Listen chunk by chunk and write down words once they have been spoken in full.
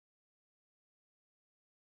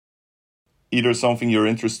either something you're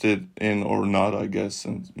interested in or not, I guess.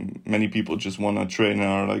 And many people just want to train and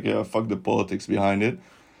are like, yeah, fuck the politics behind it.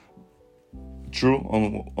 True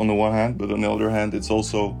on the one hand, but on the other hand, it's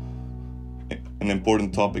also an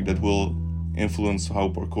important topic that will influence how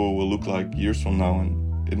parkour will look like years from now,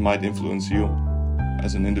 and it might influence you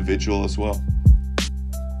as an individual as well.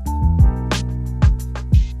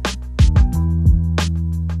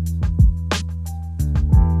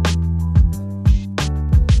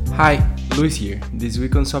 Hi, Luis here. This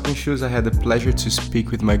week on Swapping Shoes, I had the pleasure to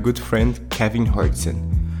speak with my good friend Kevin Geurtsen,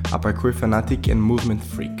 a parkour fanatic and movement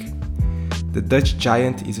freak. The Dutch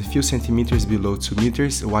giant is a few centimeters below 2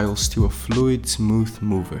 meters while still a fluid, smooth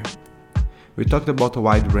mover. We talked about a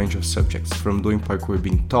wide range of subjects, from doing parkour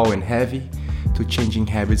being tall and heavy to changing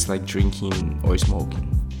habits like drinking or smoking.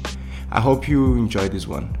 I hope you enjoy this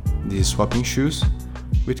one. This is Swapping Shoes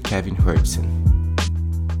with Kevin Geurtsen.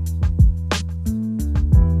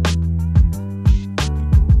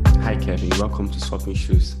 Hi Kevin, welcome to Swapping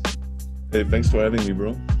Shoes. Hey, thanks for having me,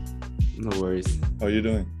 bro. No worries. How are you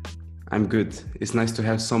doing? I'm good. It's nice to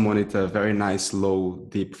have someone with a very nice, low,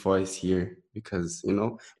 deep voice here because,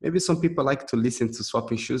 maybe some people like to listen to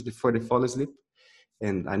Swapping Shoes before they fall asleep.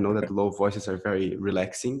 And I know that low voices are very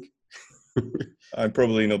relaxing. I'm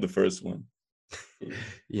probably not the first one.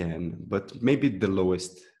 Yeah, but maybe the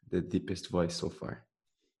lowest, the deepest voice so far.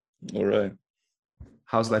 All right.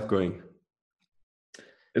 How's life going?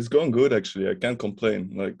 It's going good, actually. I can't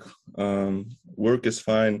complain. Work is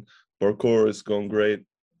fine. Parkour is going great.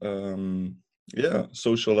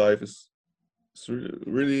 Social life is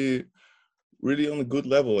really, really on a good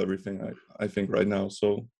level. Everything I think right now.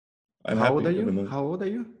 So I'm How old happy. are you? How old are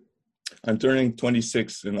you? I'm turning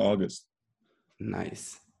 26 in August.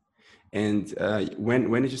 Nice. And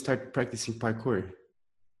when did you start practicing parkour?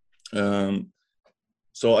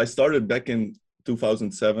 So I started back in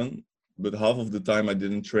 2007, but half of the time I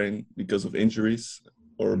didn't train because of injuries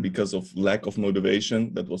or because of lack of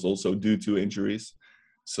motivation. That was also due to injuries.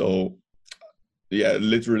 So yeah,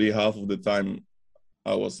 literally half of the time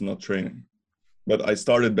I was not training. But I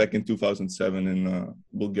started back in 2007 in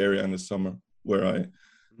Bulgaria in the summer, where I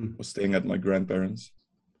was staying at my grandparents.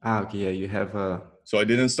 Okay, yeah, you have a... So I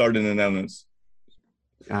didn't start in the Netherlands.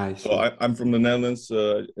 I see. So I'm from the Netherlands,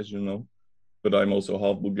 as you know, but I'm also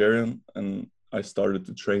half Bulgarian, and I started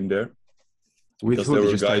to train there. With who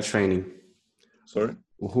did you start training? Sorry?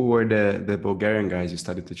 Who were the Bulgarian guys you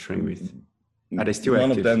started to train with? Are they still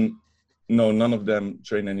active? None of them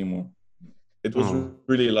train anymore. It was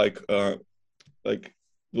really like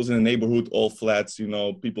it was in a neighborhood, all flats,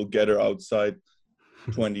 people gather outside,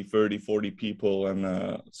 20, 30, 40 people,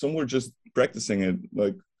 and some were just practicing it.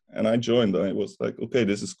 And I joined. I was like, okay,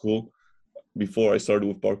 this is cool. Before I started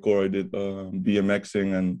with parkour, I did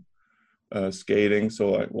BMXing and skating,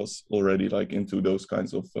 so I was already into those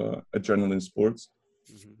kinds of adrenaline sports.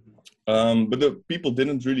 But the people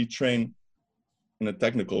didn't really train in a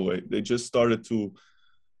technical way. They just started to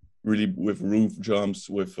really with roof jumps,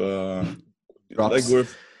 with drops.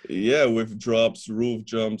 with drops, roof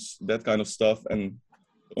jumps, that kind of stuff. And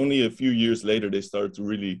only a few years later, they started to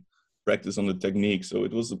really practice on the technique. So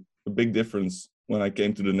it was a big difference when I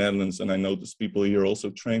came to the Netherlands, and I noticed people here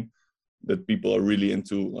also train, that people are really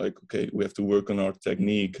into okay, we have to work on our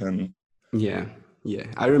technique. And yeah,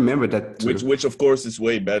 I remember that too. Which of course is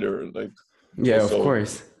way better. Of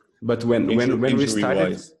course. But when we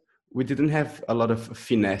started, wise, we didn't have a lot of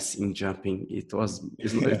finesse in jumping. It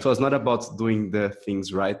was not about doing the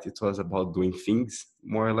things right. It was about doing things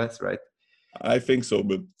more or less, right? I think so,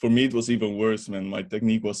 but for me it was even worse, man. My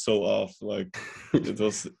technique was so off.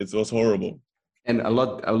 It was horrible. And a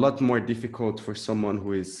lot more difficult for someone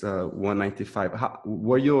who is 195.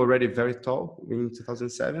 Were you already very tall in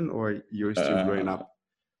 2007, or you're still growing up?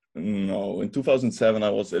 No, in 2007 I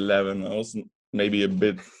was 11. I was maybe a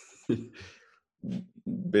bit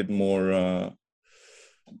more.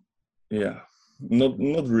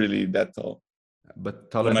 Not really that tall.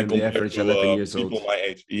 But taller than the average 11 years old. People my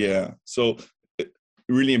age, yeah. So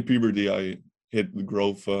really in puberty I hit the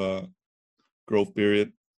growth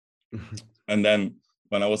period. And then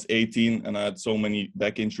when I was 18 and I had so many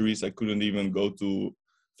back injuries, I couldn't even go to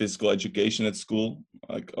physical education at school.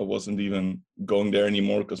 I wasn't even going there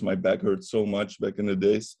anymore because my back hurt so much back in the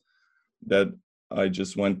days that I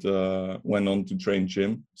just went on to train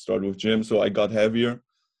gym, start with gym. So I got heavier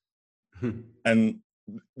and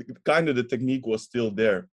kind of the technique was still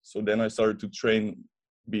there. So then I started to train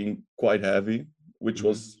being quite heavy, which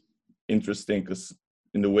was interesting because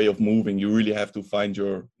in the way of moving, you really have to find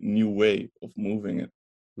your new way of moving it.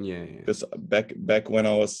 Yeah. Because back when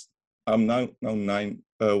I'm now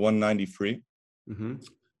 193.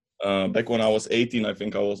 Back when I was 18, I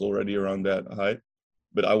think I was already around that height,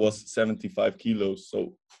 but I was 75 kilos.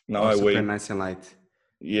 So now Oh, I super weigh, nice and light.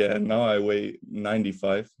 yeah, now I weigh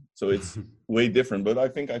 95. So it's way different, but I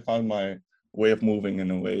think I found my way of moving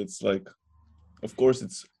in a way. It's like, of course,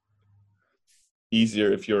 it's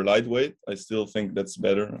easier if you're lightweight. I still think that's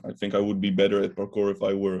better. I think I would be better at parkour if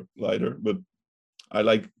I were lighter, but I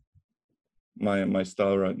like my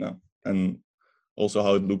style right now, and also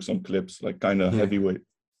how it looks on clips, like kind of Yeah. heavyweight.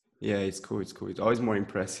 Yeah, it's cool. It's cool. It's always more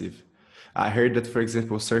impressive. I heard that, for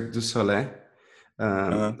example, Cirque du Soleil,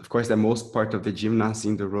 Uh, of course, the most part of the gymnasts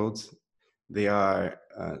in the roads, they are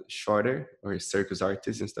shorter, or circus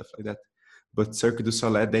artists and stuff like that. But Cirque du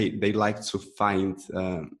Soleil, they like to find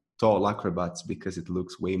tall acrobats because it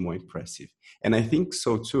looks way more impressive. And I think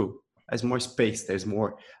so too. There's more space. There's more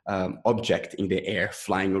object in the air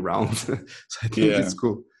flying around. So I think yeah, it's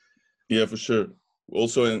cool. yeah, for sure.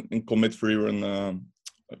 Also in commit free run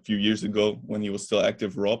a few years ago when he was still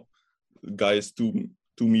active, Rob, the guy is 2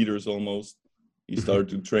 meters almost. He started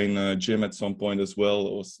to train gym at some point as well.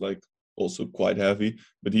 It was like also quite heavy,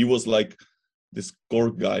 but he was like this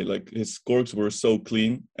cork guy. Like his corks were so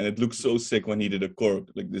clean, and it looked so sick when he did a cork.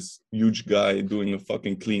 Like this huge guy doing a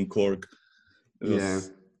fucking clean cork. Yeah.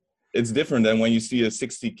 It's different than when you see a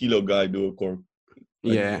 60-kilo guy do a cork.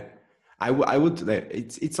 Like, Yeah, I would.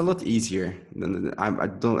 It's a lot easier. I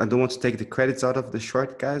don't want to take the credits out of the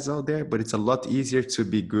short guys out there, but it's a lot easier to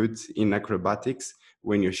be good in acrobatics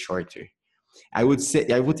when you're shorter. I would say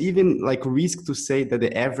I would even like risk to say that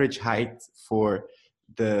the average height for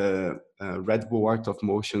the Red Bull Art of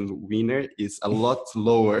Motion winner is a lot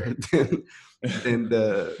lower than the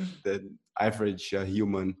average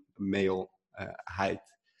human male height.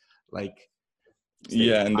 Like say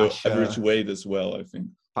yeah, and the average Pasha. weight as well, I think.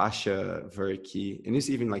 Pasha, very key. And it's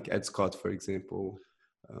even like Ed Scott, for example.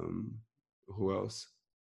 Who else?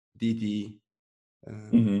 Didi.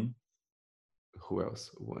 Mm-hmm. Who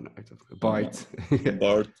else? One art of Uh, Bart.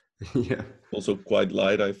 Bart, Yeah. also quite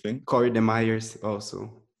light, I think. Corey De Myers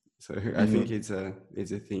also. So I think Mm-hmm.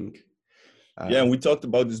 it's a thing. Yeah, and we talked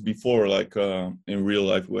about this before, like in real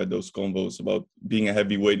life, we had those convos about being a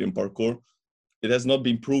heavyweight in parkour. It has not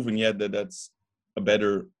been proven yet that that's a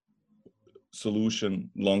better solution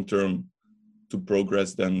long term to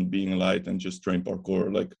progress than being light and just train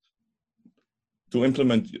parkour. Like to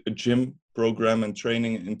implement a gym program and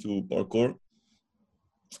training into parkour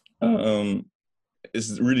um,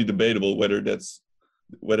 is really debatable whether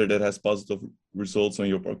that has positive results on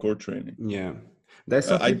your parkour training. Yeah. There's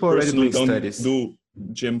some I people already personally doing don't studies. do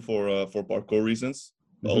gym for parkour reasons,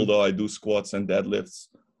 Mm-hmm. although I do squats and deadlifts,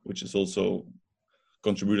 which is also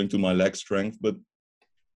contributing to my leg strength. But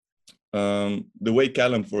the way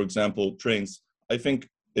Callum, for example, trains, I think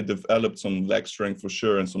it developed some leg strength for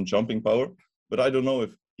sure and some jumping power. But I don't know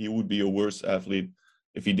if he would be a worse athlete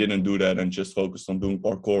if he didn't do that and just focused on doing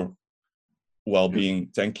parkour while being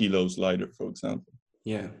 10 kilos lighter, for example.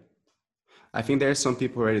 Yeah. I think there are some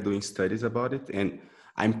people already doing studies about it, and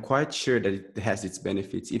I'm quite sure that it has its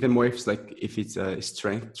benefits. Even more if it's a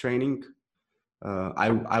strength training.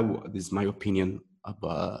 This is my opinion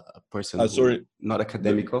about a person who Sorry, not the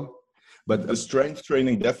academical, but the strength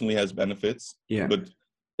training definitely has benefits, yeah, but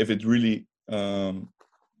if it really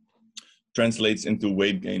translates into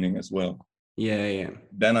weight gaining as well, yeah,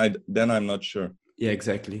 then I'm not sure. yeah,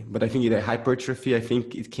 exactly. But I think the hypertrophy, I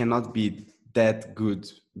think it cannot be that good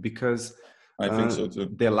because I think so too.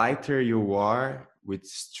 the lighter you are with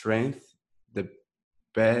strength, the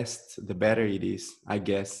the better it is, I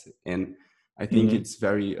guess. And I think Mm-hmm. it's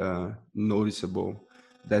very noticeable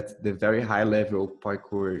that the very high level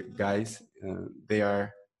parkour guys, they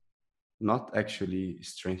are not actually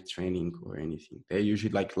strength training or anything. They're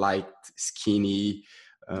usually like light, skinny,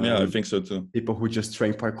 Yeah, I think so too. people who just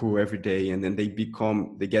train parkour every day, and then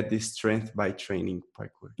they get this strength by training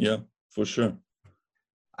parkour. Yeah, for sure.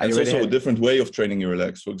 I And it's already also a had, different way of training your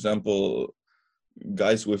legs. For example,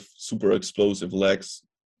 guys with super explosive legs,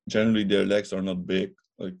 generally their legs are not big.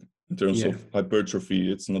 Like in terms yeah, of hypertrophy,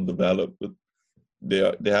 it's not developed, but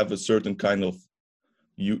they have a certain kind of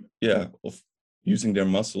of using their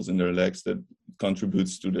muscles in their legs that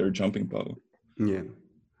contributes to their jumping power. yeah.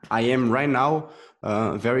 I am right now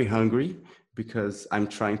very hungry because I'm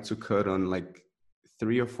trying to cut on like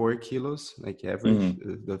 3 or 4 kilos, like average,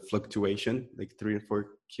 Mm-hmm. the fluctuation, like 3 or 4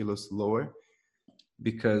 kilos lower.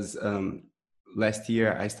 Because last year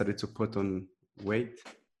I started to put on weight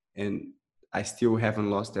and I still haven't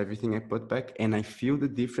lost everything I put back. And I feel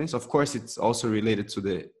the difference. Of course, it's also related to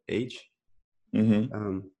the age.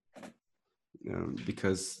 Mm-hmm.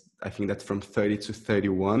 Because I think that from 30 to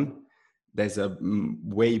 31, there's a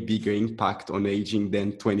way bigger impact on aging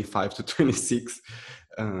than 25 to 26.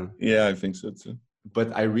 Yeah, I think so too.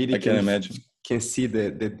 But I really can imagine. Can see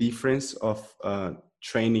the difference of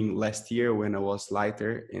training last year when I was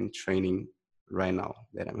lighter and training right now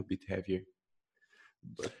that I'm a bit heavier.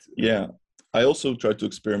 But yeah, I also try to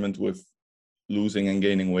experiment with losing and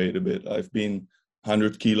gaining weight a bit. I've been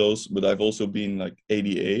 100 kilos, but I've also been like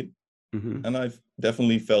 88. Mm-hmm. And I've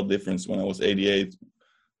definitely felt difference when I was 88,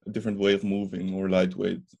 a different way of moving, more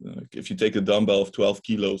lightweight. Like if you take a dumbbell of 12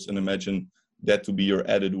 kilos and imagine that to be your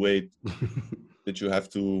added weight that you have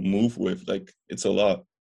to move with, like it's a lot.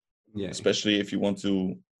 Yeah. Especially if you want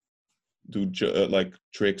to do like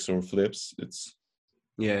tricks or flips. It's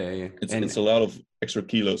a lot of extra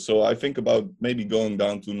kilos. So I think about maybe going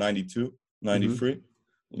down to 92, 93,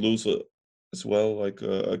 lose as well like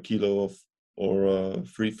a kilo of or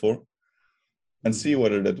 3-4, and see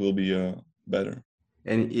whether that will be better.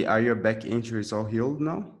 And are your back injuries all healed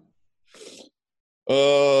now?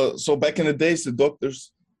 So back in the days, the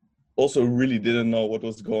doctors also really didn't know what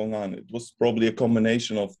was going on. It was probably a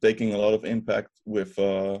combination of taking a lot of impact with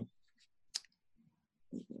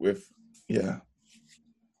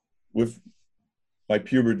my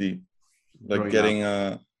puberty, like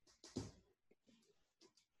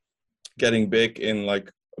getting big in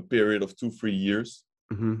like a period of 2-3 years,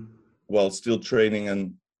 while still training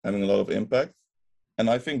and having a lot of impact. And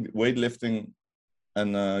I think weightlifting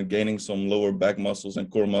and gaining some lower back muscles and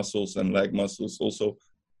core muscles and leg muscles also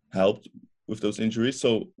helped with those injuries.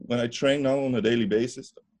 So when I train now on a daily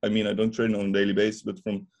basis, I mean, I don't train on a daily basis, but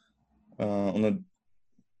from on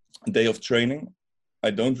a day of training,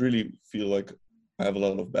 I don't really feel like I have a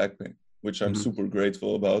lot of back pain, which I'm super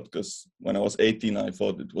grateful about, because when I was 18, I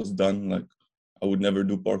thought it was done. Like I would never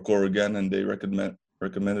do parkour again, and they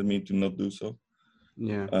recommended me to not do so.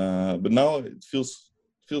 Yeah. But now it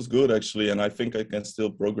feels good actually, and I think I can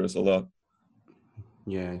still progress a lot.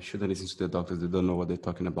 Yeah, shouldn't listen to the doctors. They don't know what they're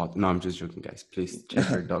talking about. No, I'm just joking, guys. Please check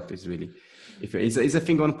your doctors, really. If it's a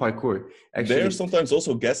thing on parkour. Actually, they're sometimes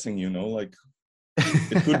also guessing, like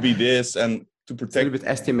it could be this, and to protect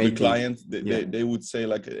the client, they would say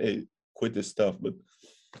like, hey, quit this stuff. But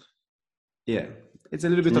yeah, it's a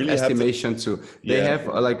little bit of estimation too. They have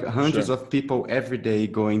like hundreds of people every day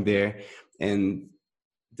going there, and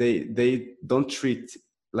they don't treat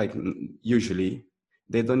like usually.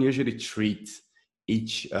 They don't usually treat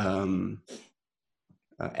each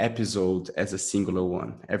episode as a singular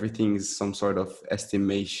one. Everything is some sort of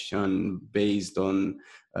estimation based on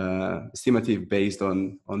estimative based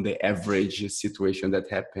on the average situation that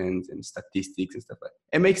happened and statistics and stuff like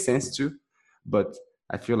that. It makes sense too, but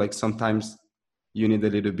I feel like sometimes you need a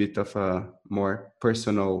little bit of a more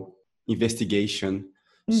personal investigation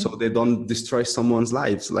so they don't destroy someone's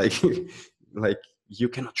lives. Like you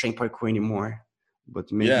cannot train parkour anymore.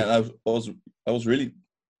 But maybe I was really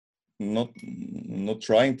not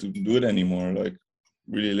trying to do it anymore, like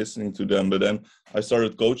really listening to them. But then I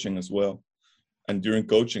started coaching as well, and during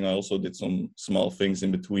coaching I also did some small things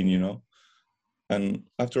in between, and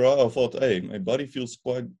after all I thought, hey, my body feels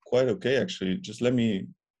quite okay actually, just let me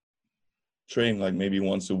train like maybe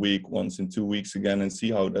once a week, once in 2 weeks again, and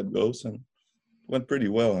see how that goes. And it went pretty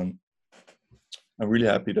well, and I'm really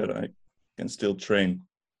happy that I can still train.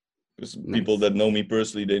 Because people that know me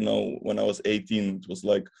personally, they know when I was 18, it was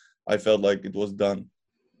like, I felt like it was done.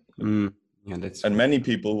 And many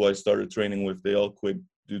people who I started training with, they all quit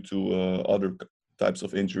due to other types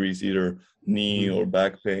of injuries, either knee or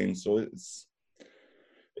back pain. So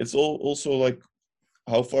it's all also like,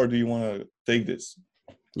 how far do you want to take this?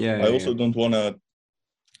 I also don't want to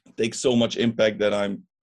take so much impact that I'm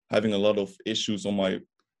having a lot of issues on my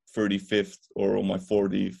 35th or on my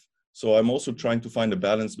 40th. So I'm also trying to find a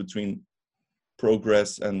balance between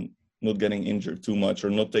progress and not getting injured too much or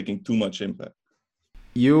not taking too much impact.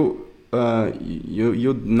 You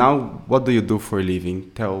now, what do you do for a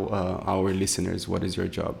living? Tell our listeners, what is your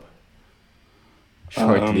job?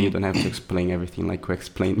 Shortly, you don't have to explain everything like you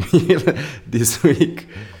explained me this week.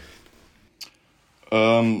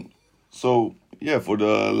 So yeah, for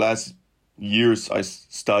the last years I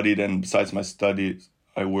studied, and besides my studies,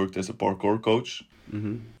 I worked as a parkour coach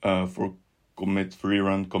for Commit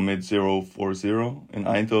Freerun, Commit 040 in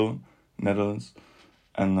Eindhoven, Netherlands.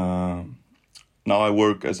 And now I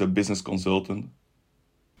work as a business consultant.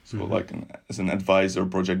 So like as an advisor,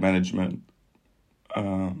 project management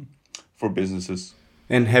for businesses.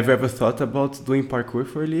 And have you ever thought about doing parkour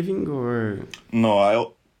for a living, or?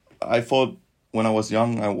 No, I thought when I was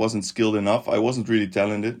young I wasn't skilled enough. I wasn't really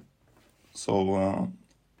talented. So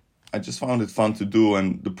I just found it fun to do,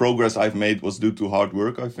 and the progress I've made was due to hard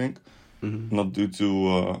work, I think, not due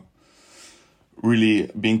to really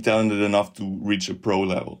being talented enough to reach a pro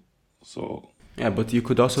level. So Yeah, but you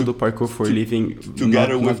could also do parkour for a living,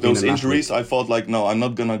 together not with being those an injuries, athlete. I thought like, no, I'm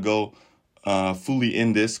not gonna go fully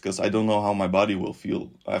in this because I don't know how my body will feel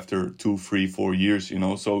after 2, 3, 4 years.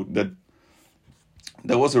 So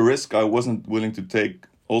that was a risk I wasn't willing to take.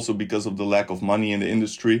 Also because of the lack of money in the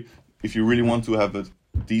industry. If you really want to have a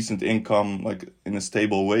decent income, like in a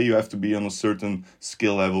stable way, you have to be on a certain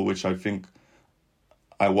skill level, which I think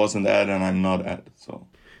I wasn't at and I'm not at. So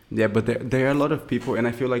Yeah, but there are a lot of people, and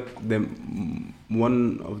I feel like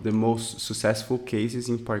one of the most successful cases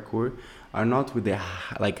in parkour are not with the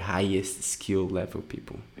like highest skill level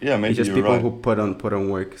people. yeah, It's maybe just you're people right. who put on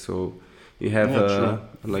work. So you have Yeah, true.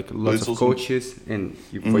 like But lots it's of also coaches, and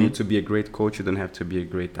for you to be a great coach, you don't have to be a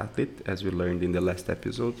great athlete, as we learned in the last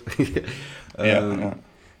episode. yeah, um, yeah.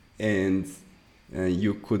 and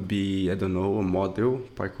you could be, I don't know, a model,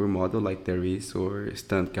 parkour model like there is, or a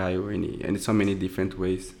stunt guy, or any, and so many different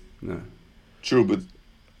ways. No. True, but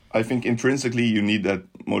I think intrinsically you need that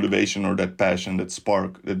motivation or that passion, that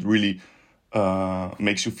spark that really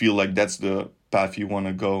makes you feel like that's the path you want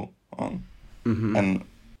to go on. And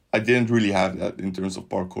I didn't really have that in terms of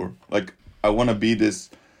parkour. Like, I want to be this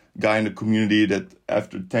guy in the community that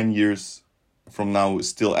after 10 years from now is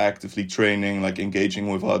still actively training, like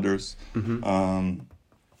engaging with others.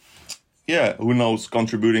 Yeah, who knows,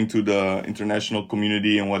 contributing to the international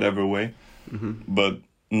community in whatever way, but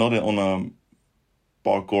not on a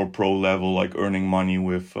parkour pro level, like earning money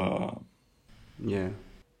with Yeah.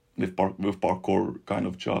 with parkour kind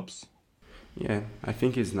of jobs. Yeah, I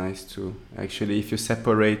think it's nice too. Actually, if you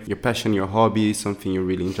separate your passion, your hobby, something you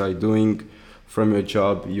really enjoy doing, from your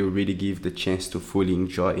job, you really give the chance to fully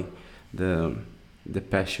enjoy the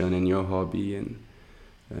passion and your hobby, and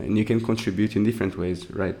you can contribute in different ways,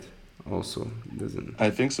 right? Also, doesn't. I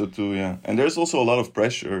think so too, yeah. And there's also a lot of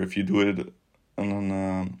pressure if you do it in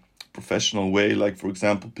a professional way. Like, for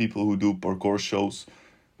example, people who do parkour shows,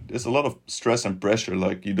 there's a lot of stress and pressure.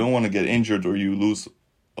 Like, you don't want to get injured or you lose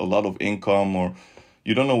a lot of income, or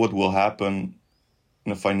you don't know what will happen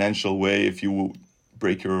in a financial way if you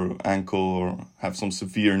break your ankle or have some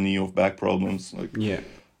severe knee or back problems. Like, Yeah.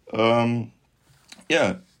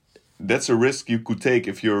 yeah, that's a risk you could take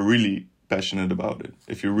if you're really passionate about it.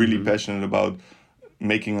 If you're really passionate about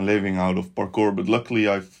making a living out of parkour. But luckily,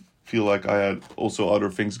 feel like I had also other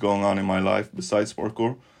things going on in my life besides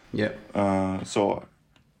parkour. Yeah. So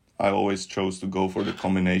I always chose to go for the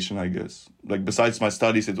combination, I guess. Like, besides my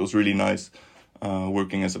studies, it was really nice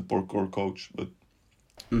working as a parkour coach. But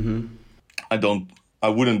I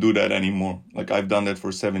wouldn't do that anymore. Like, I've done that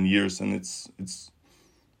for 7 years, and it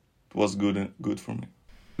was good for me.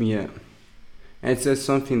 Yeah. And it's just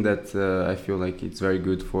something that I feel like it's very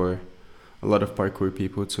good for a lot of parkour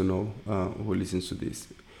people to know who listens to this.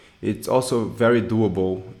 It's also very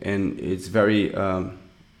doable, and it's very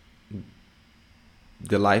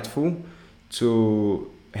delightful to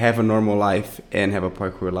have a normal life and have a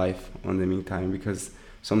parkour life on the meantime, because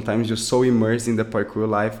sometimes you're so immersed in the parkour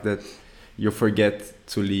life that you forget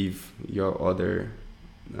to live your other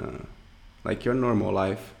like your normal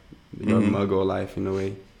life, your muggle life in a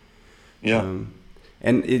way. Yeah.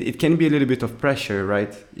 And it can be a little bit of pressure,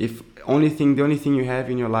 right? If the only thing you have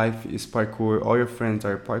in your life is parkour, all your friends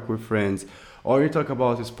are parkour friends, all you talk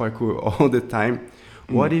about is parkour all the time.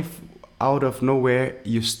 What if out of nowhere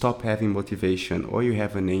you stop having motivation, or you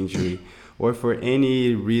have an injury, or for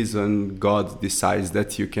any reason God decides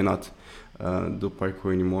that you cannot do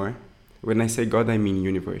parkour anymore? When I say God, I mean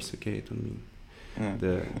universe, okay? I don't mean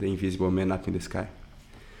the invisible man up in the sky.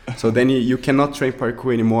 So then you cannot train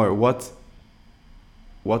parkour anymore.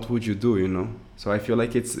 What would you do, you know? So I feel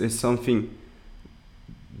like it's something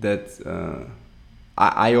that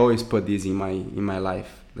I always put this in my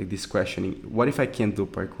life, like this questioning: what if I can't do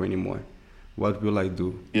parkour anymore? What will I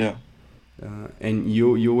do? Yeah. And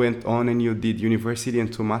you went on and you did university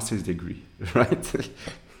and 2 master's degree, right?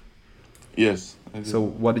 Yes. I did. So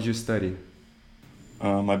what did you study?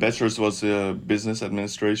 My bachelor's was business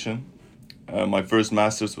administration. My first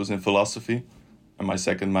master's was in philosophy, and my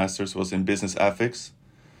second master's was in business ethics.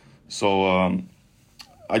 So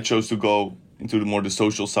I chose to go into the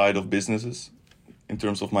social side of businesses in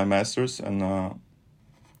terms of my master's, and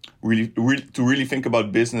really think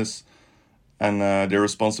about business and their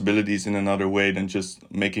responsibilities in another way than just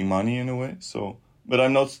making money in a way. So, but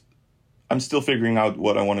I'm still figuring out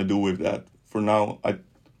what I want to do with that. For now, I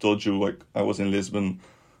told you, like, I was in Lisbon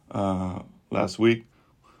last week.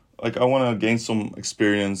 Like, I want to gain some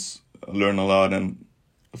experience, learn a lot, and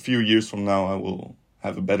a few years from now, I will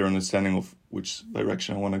have a better understanding of which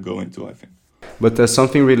direction I want to go into, I think. But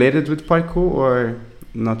something related with parkour, or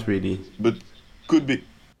not really? But Could be,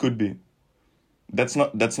 could be. That's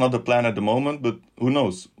not the plan at the moment, but who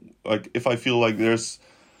knows? Like if I feel like there's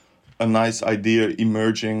a nice idea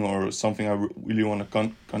emerging or something I really want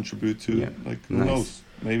to contribute to, Yeah, like who nice. knows?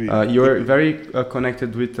 Maybe You're could be. very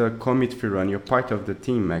connected with Commit Free Run. You're part of the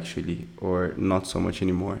team actually, or not so much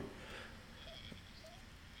anymore.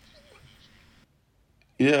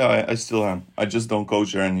 Yeah, I still am. I just don't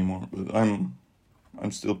coach there anymore, but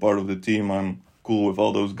I'm still part of the team. I'm cool with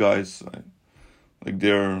all those guys. Like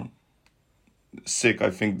they're sick.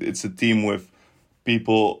 I think it's a team with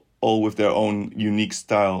people all with their own unique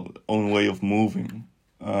style, own way of moving,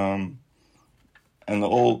 um, and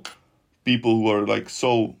all people who are like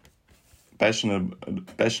so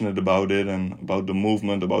passionate about it and about the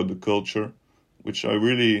movement, about the culture, which I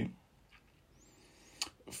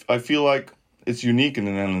feel like it's unique in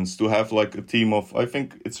the Netherlands to have like a team of, I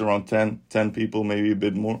think it's around 10 people, maybe a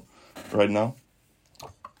bit more right now,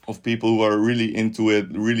 of people who are really into it,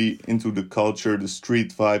 really into the culture, the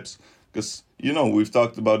street vibes. Because, we've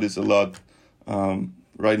talked about this a lot.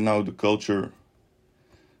 Right now, the culture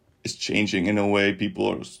is changing in a way. People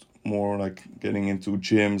are more like getting into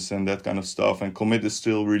gyms and that kind of stuff. And Commit is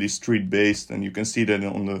still really street based. And you can see that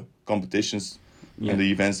on the competitions Yeah. and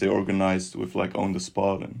the events they organized with like On the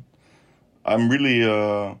Spot. And I'm really,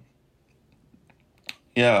 I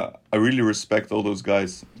really respect all those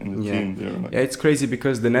guys in the Yeah. team. They're like, Yeah, it's crazy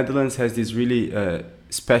because the Netherlands has this really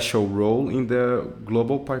special role in the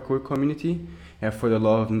global parkour community. And for the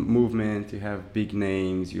law of movement, you have big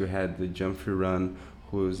names. You had the Jump Free Run,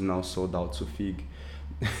 who's now sold out to Fig.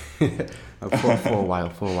 For a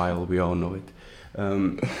while, we all know it.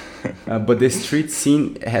 But the street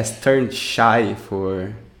scene has turned shy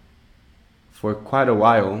for quite a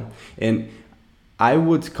while, and I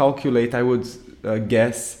would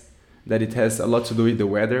guess that it has a lot to do with the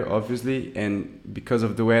weather, obviously, and because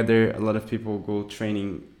of the weather, a lot of people go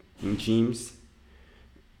training in gyms,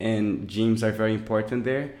 and gyms are very important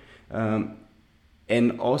there.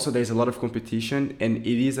 And also there's a lot of competition, and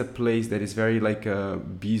it is a place that is very like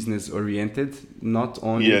business oriented, not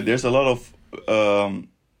only. Yeah, there's a lot of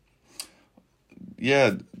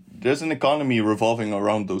there's an economy revolving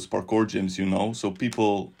around those parkour gyms, so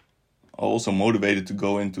people are also motivated to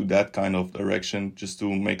go into that kind of direction just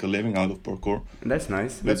to make a living out of parkour. That's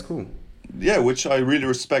nice. That's cool. Yeah, which I really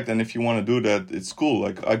respect, and if you want to do that, it's cool.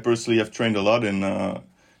 Like I personally have trained a lot in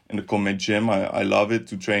the Commit gym. I love it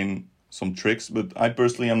to train some tricks, but I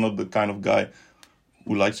personally am not the kind of guy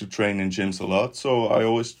who likes to train in gyms a lot, so I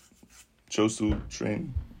always chose to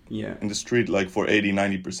train in the street like for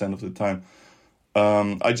 80-90% of the time.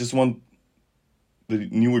 I just want the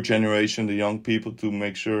newer generation, the young people, to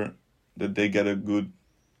make sure that they get a good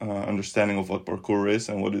understanding of what parkour is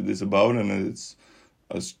and what it is about, and it's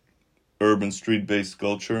a urban street-based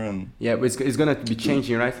culture. And but it's gonna be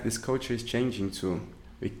changing, right? This culture is changing too.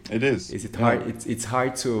 It is. Is it hard? It's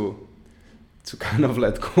hard to kind of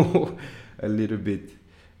let go a little bit,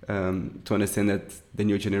 to understand that the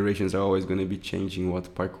new generations are always going to be changing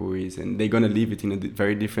what parkour is, and they're going to live it in a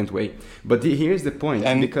very different way. But here's the point,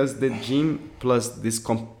 and because the gym plus this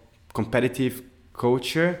competitive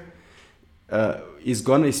culture is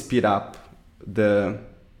going to speed up the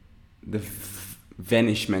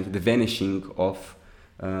vanishing of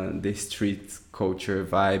the street culture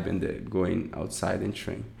vibe and the going outside and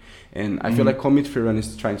train. And I feel like Commit Free Run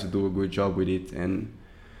is trying to do a good job with it, and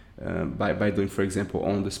by doing, for example,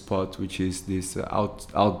 On the Spot, which is this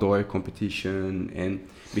outdoor competition, and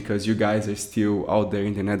because you guys are still out there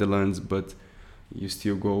in the Netherlands, but you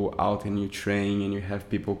still go out and you train, and you have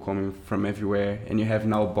people coming from everywhere, and you have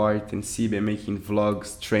now Bart and Sibe making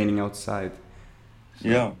vlogs training outside. So.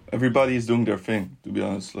 Yeah, everybody is doing their thing, to be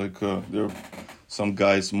honest. Like there are some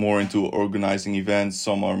guys more into organizing events,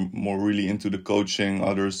 some are more really into the coaching,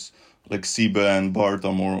 others like Sibe and Bart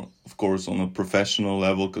are more, of course, on a professional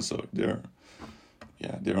level, because they're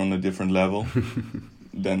on a different level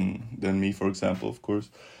than me, for example, of course.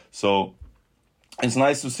 So it's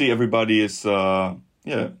nice to see everybody is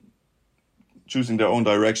choosing their own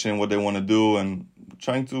direction, what they want to do, and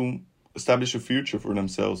trying to establish a future for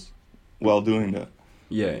themselves while doing that.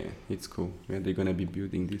 Yeah, it's cool. Yeah, they're gonna be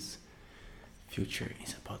building this. Future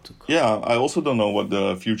is about to come. Yeah, I also don't know what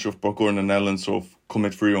the future of parkour in the Netherlands or of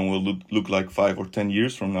Commit Free Run will look like 5 or 10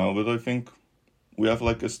 years from now, but I think we have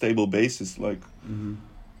like a stable basis, like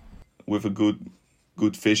with a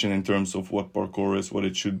good vision in terms of what parkour is, what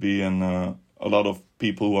it should be, and a lot of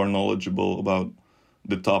people who are knowledgeable about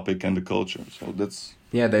the topic and the culture. So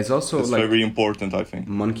there's also that's like very important, I think.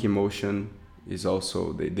 Monkey Motion is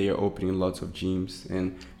also they are opening lots of gyms,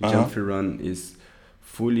 and Jump Free Run is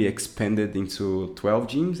fully expanded into 12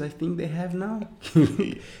 gyms. I think they have now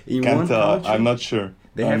in Can't one I'm country. not sure.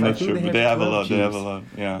 They I'm have, I not think sure, they but they have have a 12 lot. They have a gyms, lot.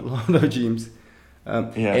 a Yeah. lot of gyms.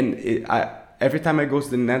 Yeah. Every time I go to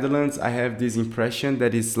the Netherlands, I have this impression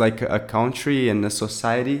that it's like a country and a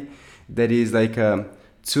society that is like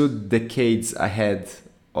 2 decades ahead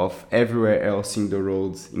of everywhere else in the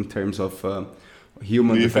world in terms of Do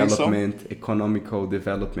human you think so? development, economical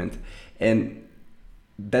development, and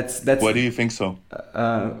that's Why do you think so?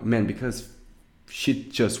 man, because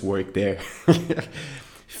shit just work there.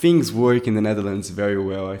 Things work in the Netherlands very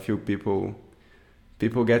well. I feel people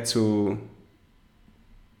get to,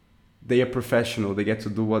 they are professional. They get to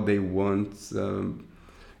do what they want.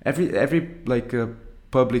 Every like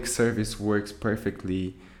public service works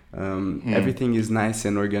perfectly. Hmm. Everything is nice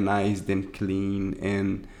and organized and clean,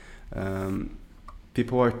 and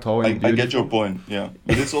people are tall and I get your beautiful. point. Yeah,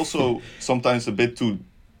 but it's also sometimes a bit too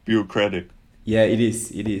bureaucratic. Yeah, it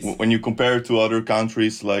is. It is. When you compare it to other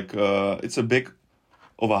countries, like it's a big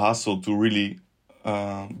of a hassle to really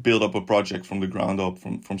build up a project from the ground up,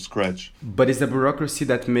 from scratch. But it's the bureaucracy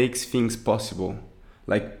that makes things possible.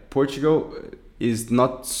 Like Portugal is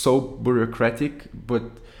not so bureaucratic, but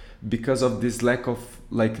because of this lack of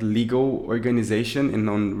like legal organization and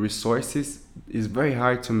on resources, it's very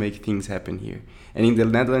hard to make things happen here. And in the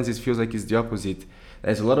Netherlands, it feels like it's the opposite.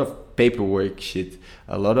 There's a lot of paperwork shit,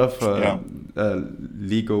 a lot of Yeah,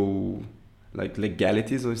 legal, like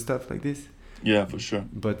legalities or stuff like this. yeah, for sure.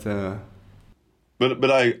 But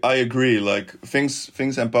But I agree. Like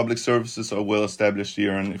things and public services are well established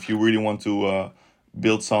here, and if you really want to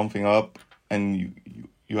build something up, and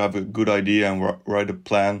you have a good idea and write a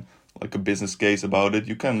plan, like a business case about it,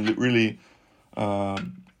 you can really, uh,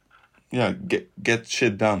 yeah, get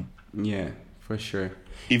shit done. yeah, for sure.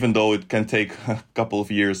 Even though it can take a couple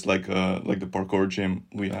of years, like the parkour gym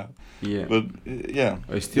we have. Yeah. But yeah,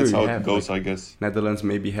 Or still, that's you how it have goes, like I guess. Netherlands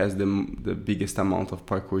maybe has the biggest amount of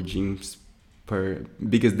parkour gyms per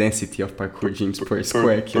biggest density of parkour gyms per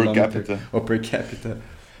square Per kilometer capita. or per capita.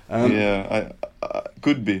 Yeah, I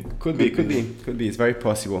could be. Could be. It's very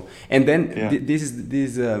possible. And then Yeah. this is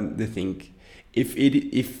the thing.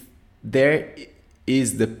 If there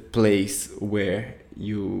is the place where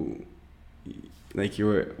you're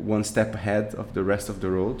 1 step ahead of the rest of the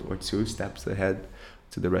road or 2 steps ahead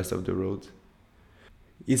to the rest of the road,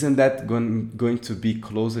 isn't that going to be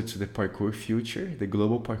closer to the parkour future, the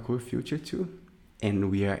global parkour future too?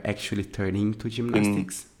 And we are actually turning to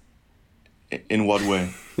gymnastics? In what way?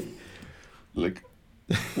 Like,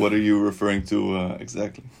 what are you referring to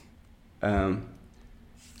exactly? Um,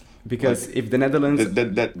 because Like if the Netherlands,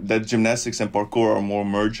 that gymnastics and parkour are more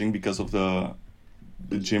merging because of the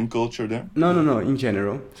gym culture there. no, in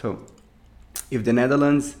general. So if the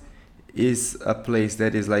Netherlands is a place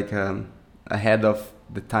that is like ahead of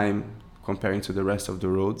the time comparing to the rest of the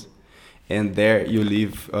road, and there you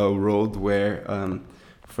live a road where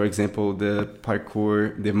for example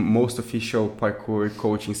the most official parkour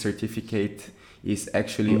coaching certificate is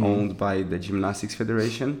actually owned by the Gymnastics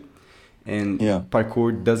Federation, and Yeah.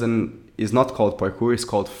 parkour is not called parkour, it's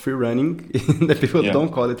called free running. The people Yeah.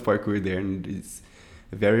 don't call it parkour there, and it's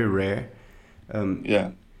very rare.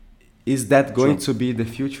 Yeah. Is that going True. to be the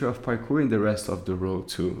future of parkour in the rest of the road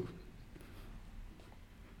too?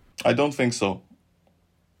 I don't think so.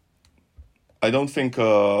 I don't think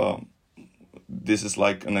this is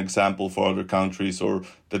like an example for other countries, or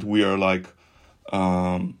that we are like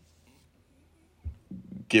um,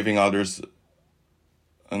 giving others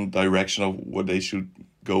a direction of what they should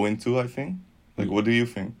go into. I think. Like, what do you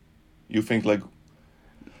think? You think like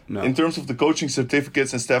No. in terms of the coaching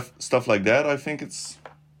certificates and stuff like that? I think it's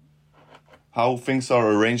how things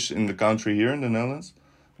are arranged in the country here in the Netherlands,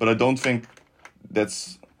 but I don't think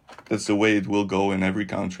that's the way it will go in every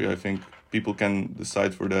country. I think people can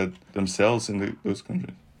decide for that themselves in those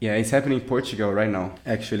countries. Yeah, it's happening in Portugal right now,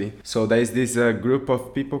 actually. So there's this group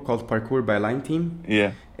of people called Parkour by Line Team,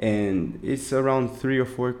 Yeah. and it's around 3 or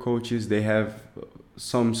 4 coaches. They have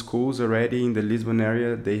some schools already in the Lisbon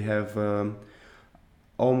area. They have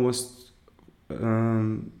almost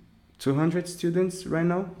 200 students right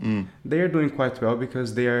now. They are doing quite well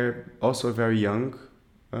because they are also a very young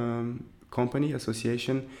company,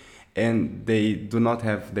 association, and they do not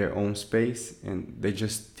have their own space, and they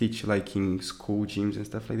just teach like in school gyms and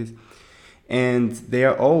stuff like this. And they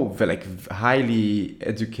are all like highly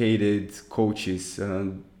educated coaches.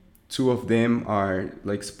 2 of them are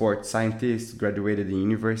like sports scientists, graduated in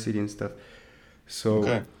university and stuff. So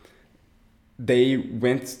Okay. they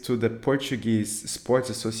went to the Portuguese Sports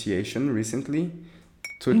Association recently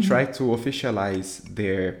to try to officialize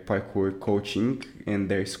their parkour coaching in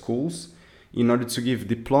their schools, in order to give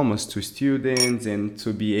diplomas to students and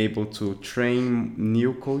to be able to train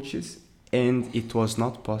new coaches. And it was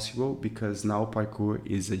not possible because now parkour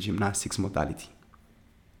is a gymnastics modality.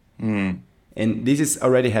 And this is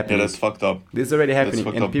already happening. Yeah, that's fucked up. This is already happening.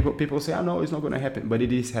 And up. people say, oh, no, it's not going to happen. But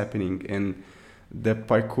it is happening. And the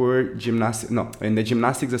and the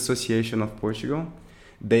Gymnastics Association of Portugal,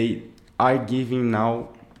 they are giving now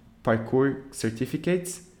parkour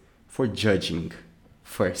certificates for judging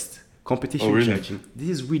first. Competition really? judging. This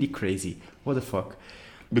is really crazy. What the fuck?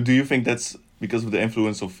 But do you think that's because of the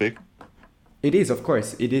influence of FIC? It is, of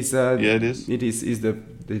course. It is. It is. It is the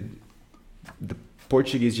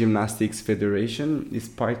Portuguese Gymnastics Federation is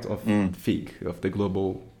part of FIG, of the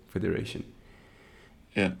Global Federation.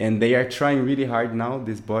 Yeah. And they are trying really hard now.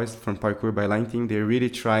 These boys from Parkour by Line team, they're really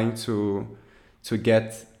trying to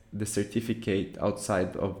get the certificate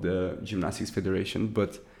outside of the Gymnastics Federation,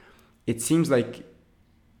 but it seems like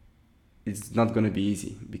it's not going to be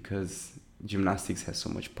easy because gymnastics has so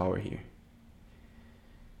much power here.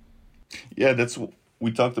 Yeah,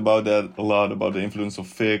 we talked about that a lot, about the influence of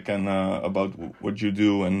FIC and about what you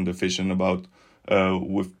do and the vision about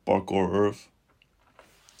with Parkour Earth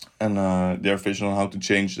and their vision on how to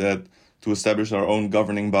change that, to establish our own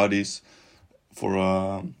governing bodies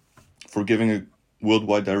for giving a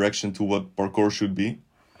worldwide direction to what parkour should be.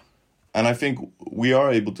 And I think we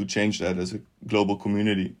are able to change that as a global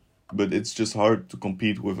community, but it's just hard to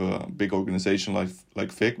compete with a big organization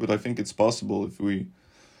like FIC. But I think it's possible if we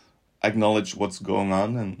acknowledge what's going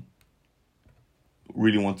on and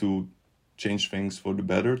really want to change things for the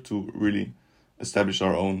better, to really establish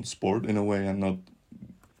our own sport in a way and not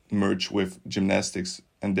merge with gymnastics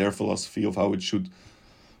and their philosophy of how it should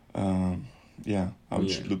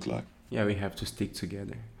should look like. Yeah, we have to stick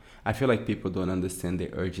together. I feel like people don't understand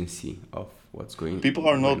the urgency of what's going on. People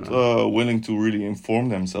are not willing to really inform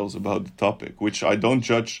themselves about the topic, which I don't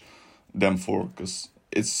judge them for, because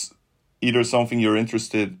it's either something you're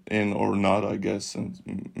interested in or not, I guess.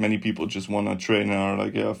 And many people just want to train and are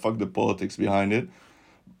like, yeah, fuck the politics behind it.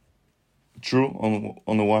 True,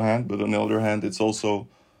 on the one hand, but on the other hand, it's also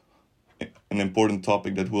an important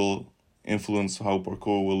topic that will influence how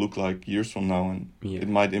parkour will look like years from now, and it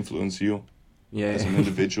might influence you as an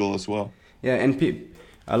individual as well. Yeah, and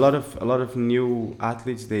a lot of new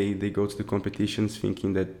athletes, they go to the competitions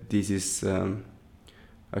thinking that this is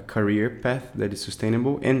a career path that is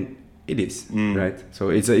sustainable, and it is, right? So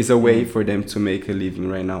it's a way for them to make a living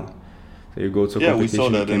right now. So you go to a competition, we saw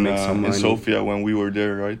that make some money. in Sofia when we were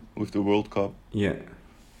there, right, with the World Cup. Yeah,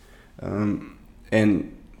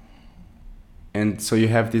 and so you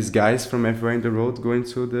have these guys from everywhere in the world going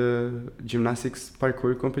to the gymnastics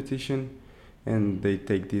parkour competition, and they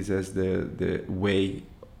take this as the way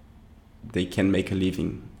they can make a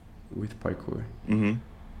living with parkour.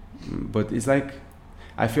 But it's like,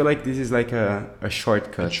 I feel like this is like a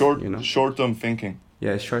shortcut. Short-term thinking.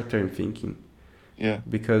 Yeah, short-term thinking. Yeah.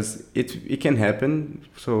 Because it can happen.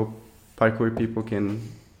 So parkour people can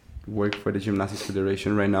work for the Gymnastics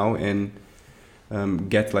Federation right now and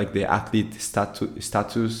get like the athlete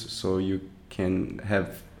status, so you can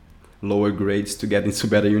have lower grades to get into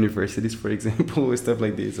better universities, for example, or stuff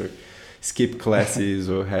like this, or skip classes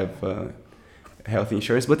or have health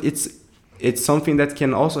insurance. But it's something that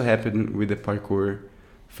can also happen with the Parkour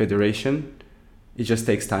Federation. It just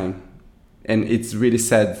takes time, and it's really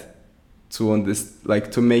sad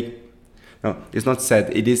it's not sad.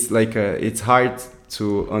 It is like it's hard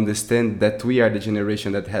to understand that we are the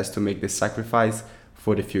generation that has to make the sacrifice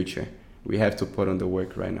for the future. We have to put on the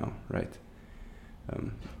work right now, right?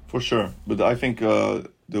 For sure, but I think the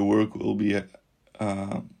work will be.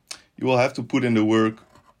 You will have to put in the work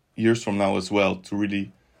years from now as well to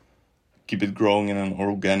really keep it growing in an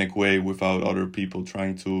organic way without other people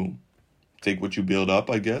trying to take what you build up,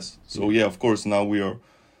 I guess. So yeah, of course, now we are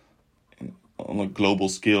on a global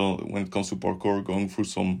scale when it comes to parkour going through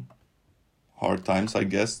some hard times, I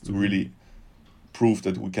guess, to really prove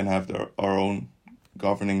that we can have our own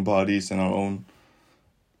governing bodies and our own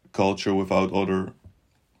culture without other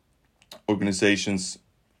organizations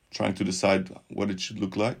trying to decide what it should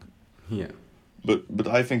look like. Yeah. But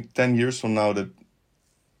I think 10 years from now that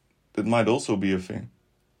might also be a thing,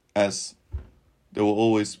 as there will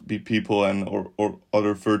always be people and or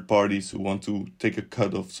other third parties who want to take a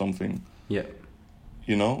cut of something. Yeah.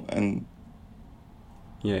 And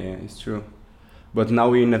yeah, it's true. But now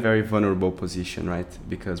we're in a very vulnerable position, right?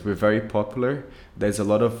 Because we're very popular. There's a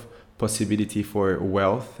lot of possibility for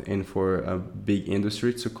wealth and for a big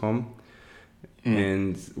industry to come.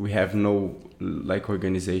 And we have no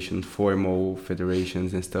organization, formal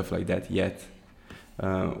federations and stuff like that yet.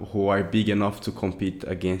 who are big enough to compete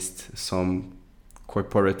against some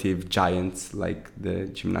corporative giants like the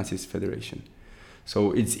Gymnastics Federation.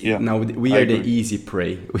 So it's now we are the easy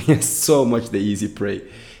prey. We are so much the easy prey,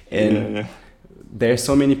 and there are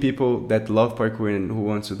so many people that love parkour and who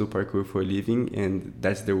want to do parkour for a living, and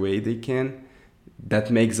that's the way they can.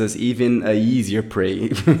 That makes us even a easier prey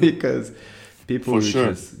because people will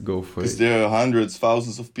just go for it. Because there are hundreds,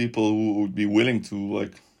 thousands of people who would be willing to,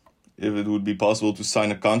 like, if it would be possible to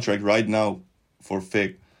sign a contract right now for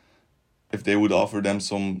FIG, if they would offer them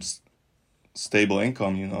some stable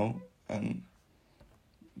income, you know, and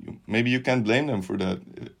maybe you can't blame them for that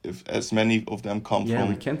if as many of them come from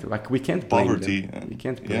we can't blame poverty. Them. We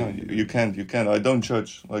can't blame them. You can't. I don't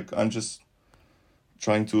judge. Like, I'm just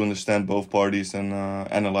trying to understand both parties and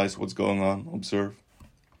analyze what's going on, observe,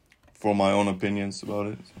 for my own opinions about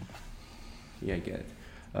it. So. Yeah, I get it.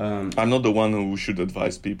 I'm not the one who should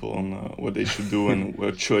advise people on what they should do and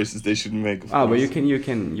what choices they should make. But you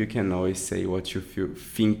can always say what you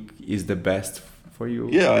think is the best for you.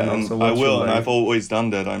 Yeah, and I will, and I've always done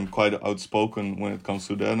that. I'm quite outspoken when it comes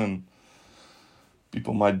to that, and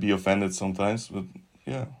people might be offended sometimes, but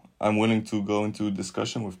yeah, I'm willing to go into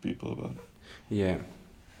discussion with people about it. Yeah.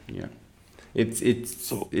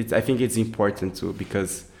 It's I think it's important too,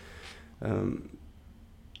 because I'm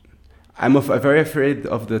very afraid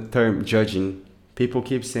of the term judging. People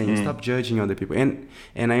keep saying stop judging other people, and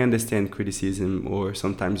I understand criticism, or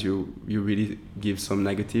sometimes you really give some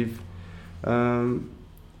negative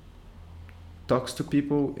talks to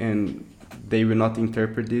people, and they will not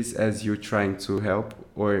interpret this as you trying to help,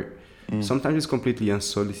 or sometimes it's completely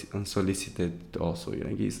unsolicited also. You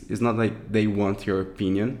know, it's not like they want your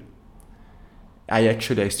opinion. I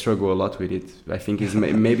struggle a lot with it. I think it's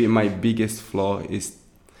maybe my biggest flaw is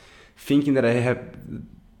thinking that I have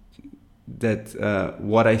that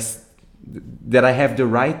I have the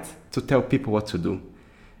right to tell people what to do.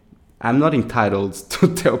 I'm not entitled to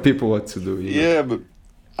tell people what to do. Yeah, but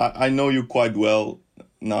I know you quite well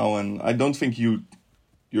now, and I don't think you're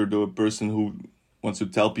the person who wants to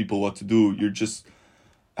tell people what to do. You just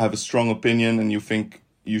have a strong opinion, and you think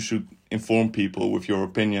you should inform people with your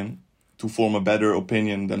opinion to form a better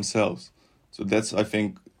opinion themselves. So that's, I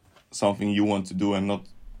think, something you want to do, and not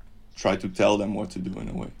try to tell them what to do in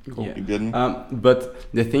a way. Cool. Yeah. You get me?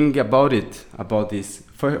 But the thing about this,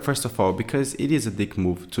 first of all, because it is a dick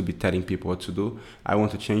move to be telling people what to do, I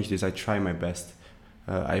want to change this. I try my best.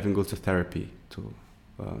 I even go to therapy to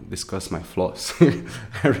discuss my flaws.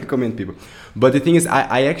 I recommend people. But the thing is,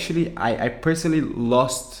 I personally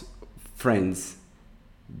lost friends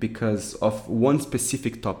because of one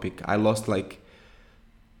specific topic. I lost like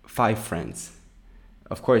 5 friends.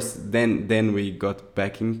 Of course, then we got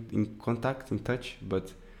back in contact, in touch.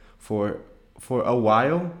 But for a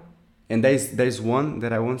while, and there's one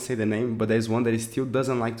that I won't say the name, but there's one that still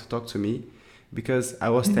doesn't like to talk to me, because I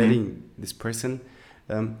was telling this person,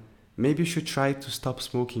 maybe you should try to stop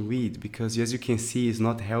smoking weed, because as you can see, it's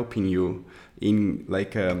not helping you in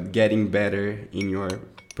like getting better in your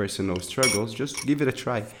personal struggles. Just give it a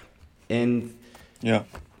try. And yeah,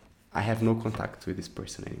 I have no contact with this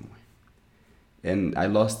person anymore. And I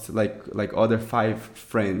lost like other 5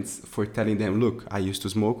 friends for telling them, look, I used to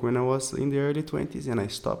smoke when I was in the early 20s and I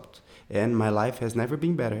stopped. And my life has never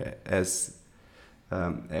been better as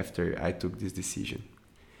after I took this decision.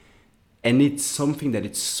 And it's something that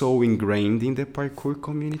it's so ingrained in the parkour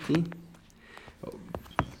community.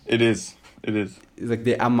 It is. It's like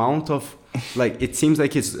the amount of, like, it seems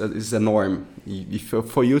like it's a norm.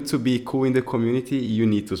 For you to be cool in the community, you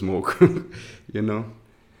need to smoke, you know?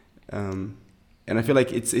 And I feel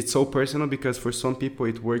like it's so personal, because for some people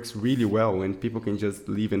it works really well and people can just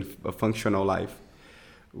live in a functional life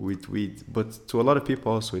with weed. But to a lot of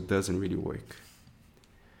people also it doesn't really work.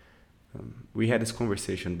 We had this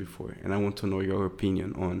conversation before, and I want to know your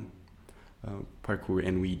opinion on parkour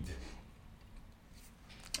and weed.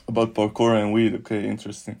 About parkour and weed, okay,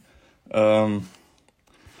 interesting.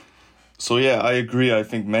 So yeah, I agree. I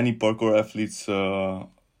think many parkour athletes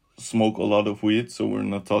smoke a lot of weed, so we're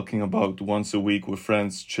not talking about once a week with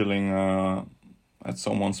friends chilling at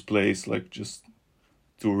someone's place, like just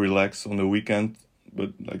to relax on the weekend,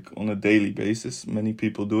 but like on a daily basis. Many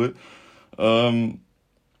people do it.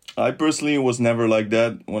 I personally was never like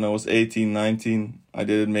that. When I was 18, 19, I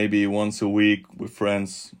did it maybe once a week with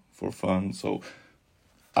friends for fun. So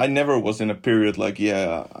I never was in a period like,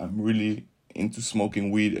 yeah, I'm really into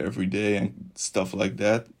smoking weed every day and stuff like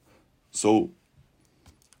that. So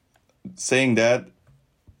saying that,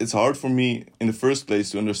 it's hard for me in the first place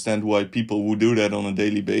to understand why people would do that on a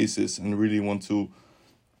daily basis and really want to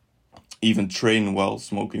even train while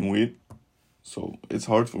smoking weed. So it's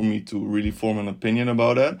hard for me to really form an opinion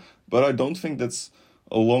about that. But I don't think that's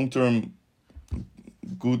a long-term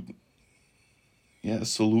good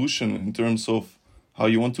solution in terms of how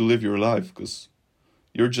you want to live your life, because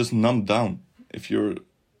you're just numbed down. If you're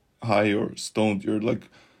high or stoned, you're like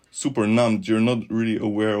super numbed. You're not really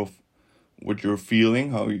aware of what you're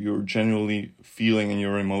feeling, how you're genuinely feeling in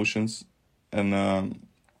your emotions. And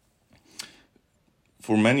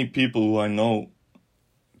for many people who I know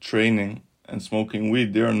training and smoking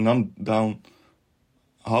weed, they're numbed down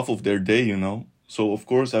half of their day, you know. So of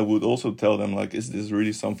course I would also tell them, like, is this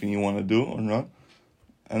really something you want to do or not?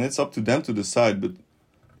 And it's up to them to decide. But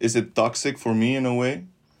is it toxic for me in a way?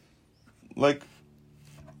 Like,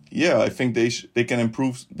 yeah, I think they can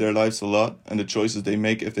improve their lives a lot and the choices they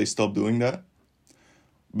make if they stop doing that.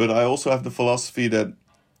 But I also have the philosophy that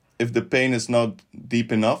if the pain is not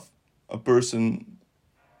deep enough, a person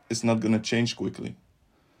is not going to change quickly.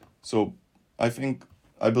 So I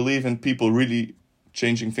believe in people really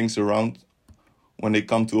changing things around when they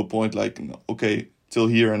come to a point like, okay, till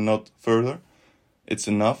here and not further. It's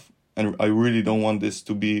enough. And I really don't want this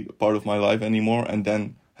to be part of my life anymore, and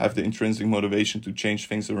then have the intrinsic motivation to change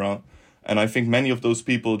things around. And I think many of those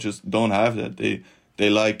people just don't have that. They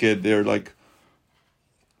like it. They're like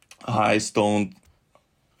high, stoned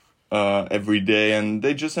every day, and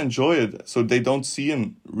they just enjoy it. So they don't see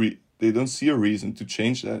a reason to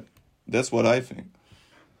change that. That's what I think.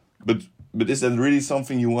 But is that really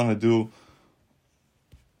something you want to do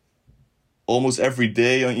almost every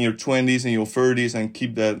day in your 20s and your 30s and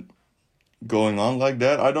keep that going on like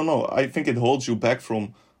that? I don't know. I think it holds you back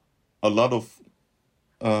from a lot of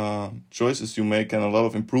choices you make and a lot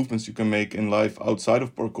of improvements you can make in life outside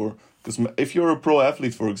of parkour. Because if you're a pro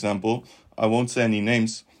athlete, for example, I won't say any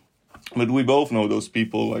names, but we both know those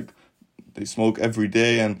people, like, they smoke every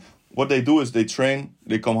day, and what they do is they train,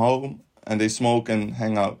 they come home, and they smoke and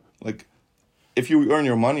hang out. Like, if you earn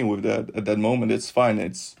your money with that at that moment, it's fine.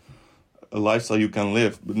 It's a lifestyle you can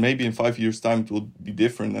live. But maybe in 5 years' time it will be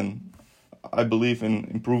different. And I believe in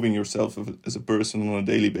improving yourself as a person on a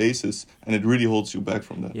daily basis, and it really holds you back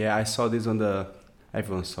from that. Yeah, I saw this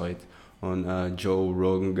everyone saw it on Joe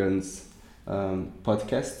Rogan's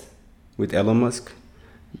podcast with Elon Musk.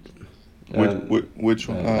 Which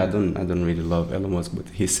one? I don't really love Elon Musk, but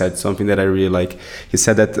he said something that I really like. He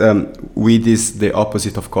said that weed is the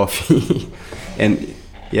opposite of coffee, and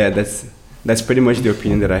yeah, that's pretty much the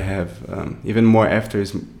opinion that I have. Even more after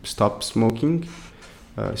stopping smoking,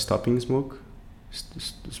 was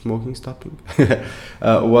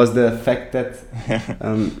the fact that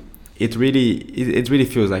it really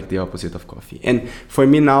feels like the opposite of coffee. And for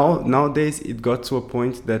me nowadays, it got to a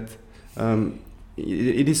point that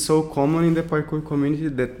it is so common in the parkour community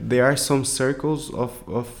that there are some circles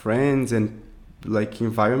of friends and like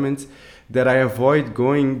environments that I avoid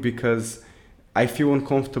going because I feel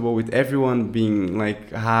uncomfortable with everyone being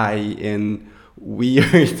like high and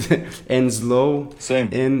weird and slow. Same.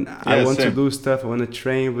 And I want to do stuff, I want to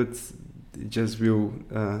train, but it just will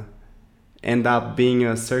end up being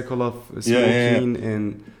a circle of smoking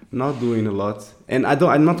and not doing a lot. And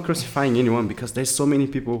I'm not crucifying anyone, because there's so many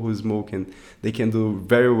people who smoke and they can do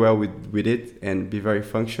very well with it and be very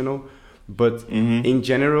functional. But in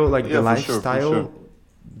general, like the lifestyle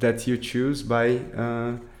that you choose by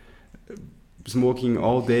smoking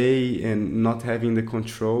all day and not having the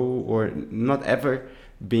control, or not ever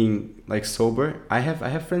being like sober. I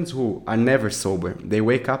have friends who are never sober. They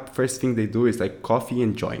wake up, first thing they do is like coffee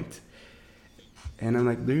and joint. And I'm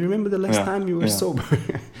like, do you remember the last time you were sober?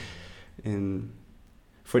 And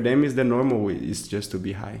for them, is the normal way is just to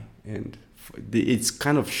be high. And it's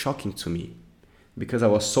kind of shocking to me, because I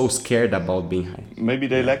was so scared about being high. Maybe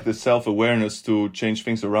they lack the self-awareness to change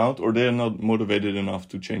things around, or they're not motivated enough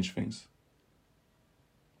to change things.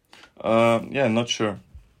 Not sure.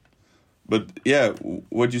 But yeah,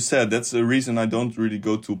 what you said, that's the reason I don't really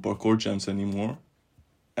go to parkour jams anymore,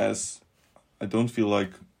 as I don't feel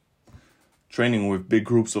like training with big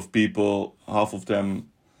groups of people, half of them,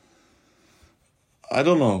 I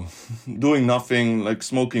don't know, doing nothing, like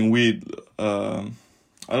smoking weed. I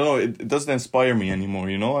don't know, it doesn't inspire me anymore,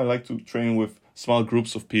 you know? I like to train with small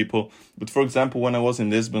groups of people. But for example, when I was in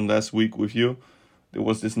Lisbon last week with you, there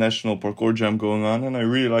was this national parkour jam going on, and I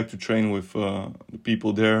really like to train with the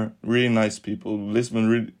people there. Really nice people.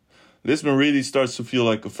 Lisbon really starts to feel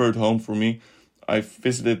like a third home for me. I've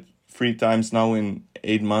visited 3 times now in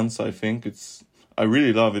 8 months, I think. I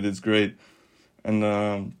really love it. It's great. And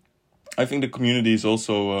I think the community is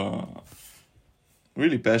also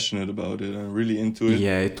really passionate about it and really into it.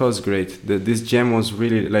 Yeah, it was great. This jam was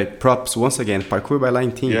really like props once again. Parkour by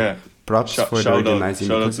Line team. Yeah, props for the organizing.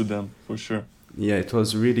 Shout out to them for sure. Yeah, it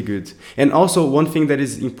was really good. And also one thing that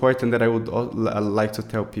is important that I would like to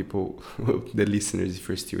tell people, the listeners, if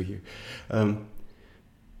you're still here,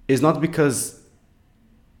 is not because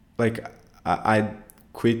like I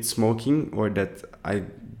quit smoking or that I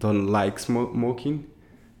don't like smoking,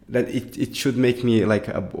 that it should make me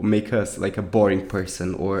make us like a boring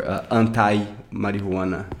person or anti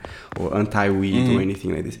marijuana or anti weed or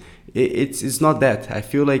anything like this. It's not that. I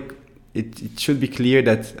feel like it should be clear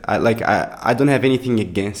that I don't have anything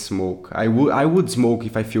against smoke. I would smoke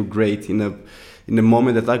if I feel great in a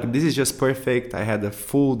moment that like this is just perfect. I had a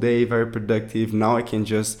full day, very productive. Now I can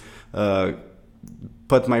just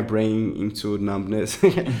put my brain into numbness.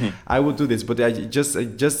 I would do this, but it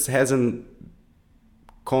just hasn't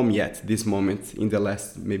come yet. This moment in the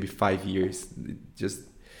last maybe 5 years, it just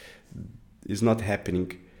is not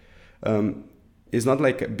happening. It's not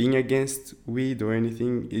like being against weed or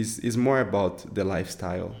anything. Is more about the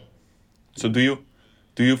lifestyle. So do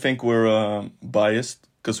you think we're biased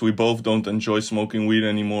because we both don't enjoy smoking weed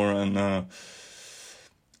anymore, and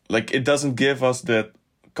like it doesn't give us that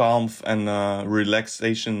calm and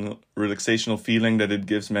relaxational feeling that it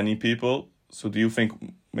gives many people? So do you think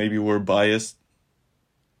maybe we're biased?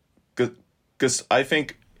 Because I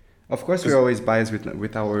think, of course, we're always biased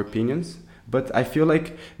with our opinions, but I feel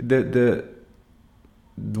like the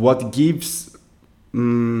what gives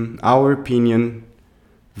our opinion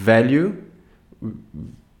value,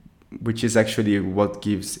 which is actually what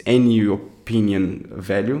gives any opinion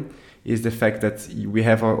value, is the fact that we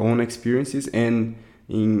have our own experiences, and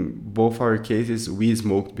in both our cases we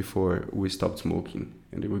smoked before we stopped smoking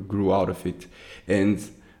and we grew out of it. And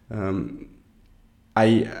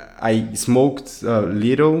I smoked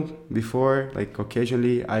little before, like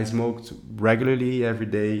occasionally. I smoked regularly every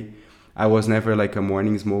day. I was never like a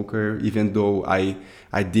morning smoker, even though I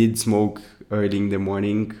did smoke early in the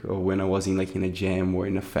morning or when I was in a jam or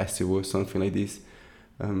in a festival or something like this.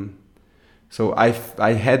 So I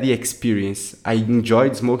had the experience. I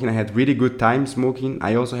enjoyed smoking. I had really good times smoking.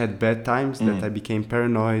 I also had bad times that I became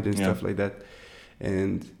paranoid and stuff like that.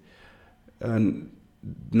 And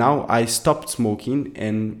now I stopped smoking,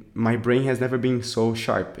 and my brain has never been so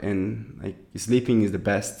sharp. And like sleeping is the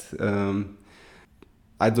best.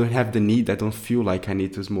 I don't have the need. I don't feel like I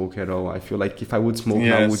need to smoke at all. I feel like if I would smoke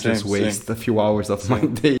now, I would just waste a few hours of my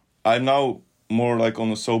day. I'm now more like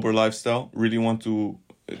on a sober lifestyle. Really want to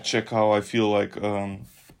check how I feel like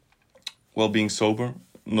while being sober,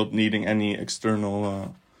 not needing any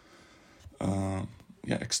external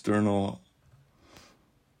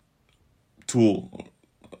tool,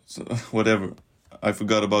 whatever. I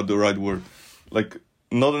forgot about the right word. Like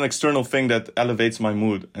not an external thing that elevates my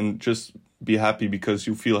mood, and just be happy because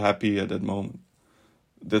you feel happy at that moment.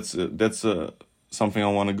 That's something I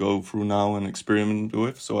want to go through now and experiment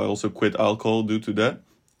with. So I also quit alcohol due to that.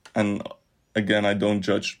 And again, I don't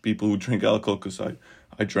judge people who drink alcohol because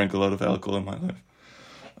I drank a lot of alcohol in my life.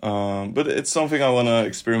 But it's something I want to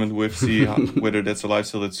experiment with, see whether that's a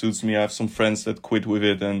lifestyle that suits me. I have some friends that quit with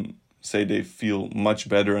it and say they feel much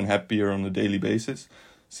better and happier on a daily basis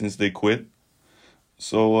since they quit.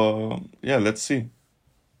 So, let's see.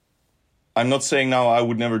 I'm not saying now I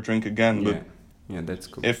would never drink again, but yeah, that's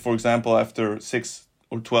cool. If, for example, after 6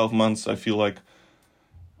 or 12 months, I feel like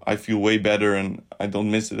I feel way better and I don't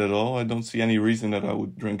miss it at all, I don't see any reason that I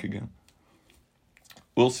would drink again.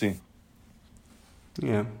 We'll see.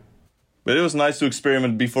 Yeah. But it was nice to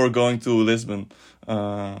experiment before going to Lisbon.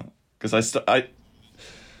 Because I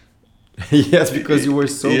yes, because you were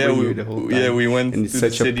sober the whole time. Yeah, we went and to the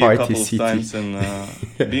city a couple of times.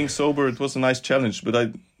 And being sober, it was a nice challenge. But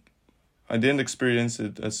I didn't experience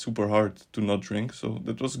it as super hard to not drink. So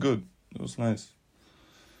that was good. It was nice.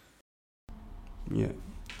 Yeah.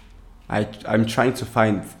 I'm trying to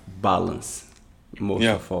find balance most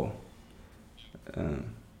of all.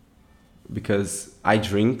 Because I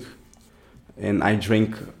drink, and I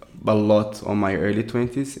drink a lot on my early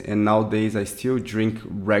 20s, and nowadays I still drink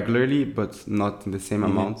regularly, but not in the same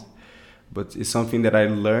amount. But it's something that I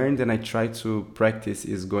learned and I try to practice,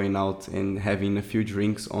 is going out and having a few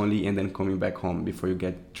drinks only and then coming back home before you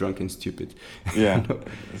get drunk and stupid. Yeah,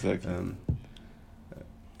 exactly.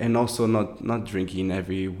 And also not drinking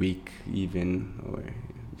every week even, or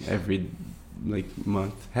every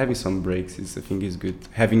month. Having some breaks I think is good.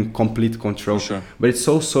 Having complete control. For sure. But it's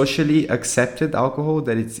so socially accepted alcohol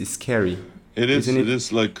that it's scary. It is. It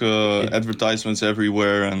is like advertisements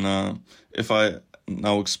everywhere, and if I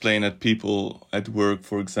now explain at people at work,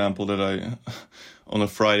 for example, that I on a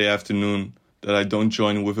Friday afternoon that I don't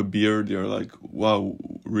join with a beer, they're like, "Wow,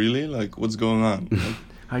 really? Like, what's going on?" Like,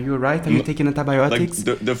 Are you alright? Are you taking Like antibiotics?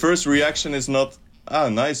 the first reaction is not,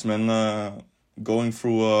 nice man, going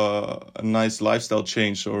through a nice lifestyle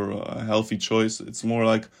change or a healthy choice. It's more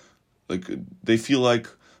like they feel like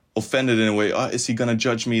offended in a way. Is he gonna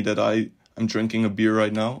judge me that I'm drinking a beer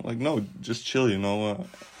right now? Like, no, just chill, you know.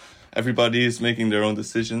 Everybody is making their own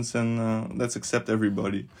decisions, and let's accept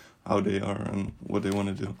everybody how they are and what they want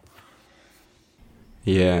to do.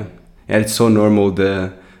 Yeah, and it's so normal,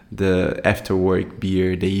 the after work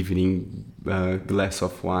beer, the evening glass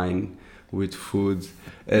of wine with food,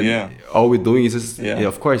 and Yeah. all we're doing is just, Yeah. yeah,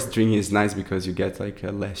 of course drinking is nice because you get like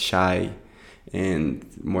less shy and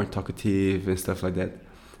more talkative and stuff like that,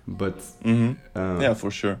 but Yeah,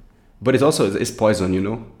 for sure. but it's also it's poison, you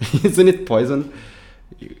know. Isn't it poison?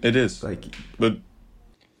 It is. Like, But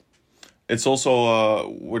it's also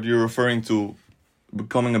what you're referring to,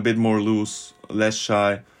 becoming a bit more loose, less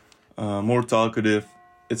shy, more talkative.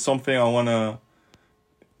 It's something I want to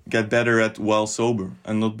get better at while sober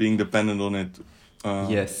and not being dependent on it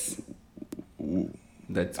yes,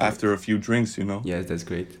 that's great. after a few drinks, you know? Yes, that's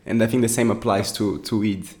great. And I think the same applies to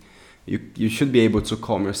weed. You should be able to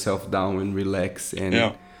calm yourself down and relax and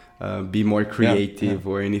Yeah. be more creative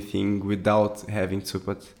or anything without having to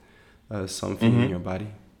put something in your body.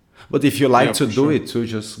 But if you like Yeah, to for do sure. it too,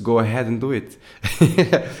 just go ahead and do it.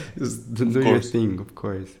 Just do your course. thing, of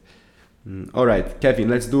course. All right, Kevin,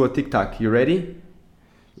 let's do a tic-tac. You ready?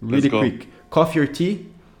 Really go. quick. Coffee or tea?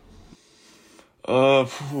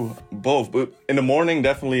 Both, but in the morning,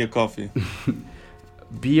 definitely a coffee.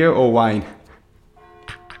 Beer or wine?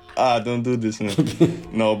 Don't do this now.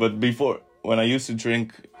 No, but before, when I used to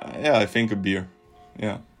drink, I think a beer.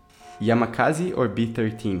 Yeah, Yamakasi or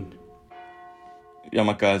B13?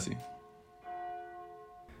 Yamakasi.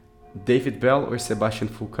 David Bell or Sebastian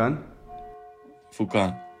Fulcan?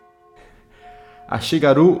 Fukan.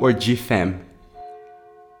 Ashigaru or GFAM?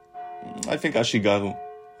 I think Ashigaru.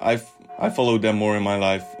 I follow them more in my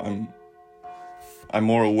life. I'm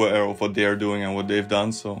more aware of what they are doing and what they've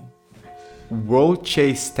done. So World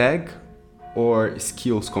Chase Tag or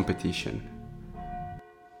skills competition?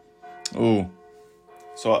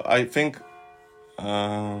 so I think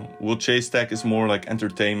Will Chase Tech is more like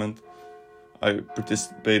entertainment. I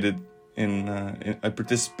participated in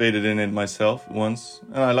it myself once,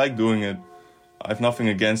 and I like doing it. I have nothing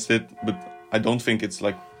against it, but I don't think it's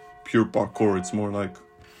like pure parkour. It's more like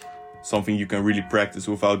something you can really practice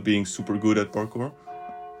without being super good at parkour.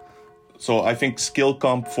 So I think skill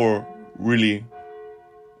comp for really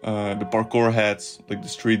the parkour heads, like the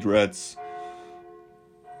street rats,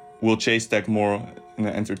 will chase tech more in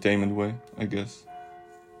an entertainment way, I guess.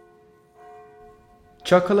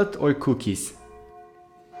 Chocolate or cookies?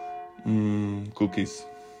 Cookies.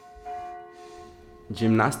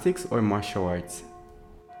 Gymnastics or martial arts?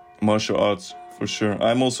 Martial arts, for sure.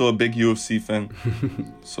 I'm also a big UFC fan.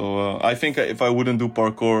 So I think if I wouldn't do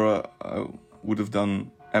parkour, I would have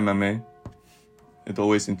done MMA. It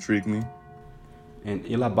always intrigued me. And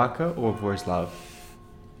Ilabaka or Vorslav?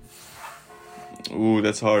 Ooh,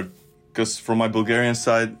 that's hard. Because from my Bulgarian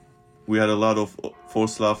side, we had a lot of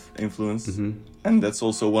Vorslav influence. And that's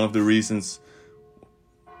also one of the reasons,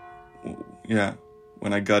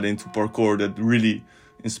 when I got into parkour, that really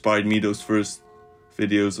inspired me, those first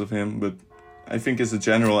videos of him. But I think as a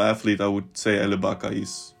general athlete, I would say Ilabaka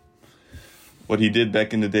is... What he did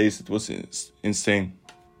back in the days, it was insane.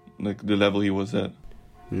 Like the level he was at.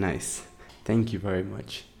 Nice. Thank you very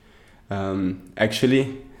much.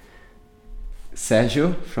 Actually,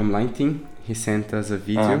 Sergio from Line Team, he sent us a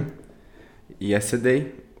video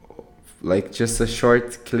yesterday, like just a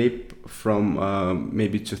short clip from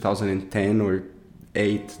maybe 2010 or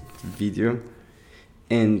 8 video,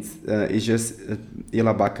 and it's just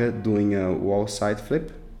Ilabaka doing a wall side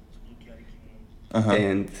flip,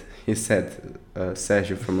 and he said,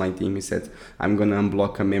 Sergio from Line Team, he said, "I'm gonna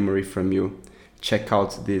unblock a memory from you. Check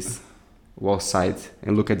out this wall side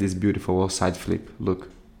and look at this beautiful wall side flip. Look."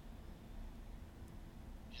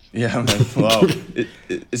 Yeah, man. Wow.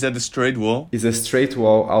 Is that a straight wall? It's a straight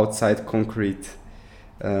wall outside concrete,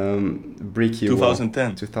 bricky 2010.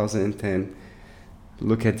 wall. 2010.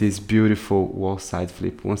 Look at this beautiful wall side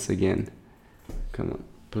flip once again. Come on,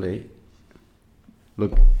 play.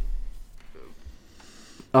 Look.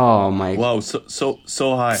 Oh my. Wow, so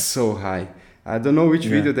high. So high. I don't know which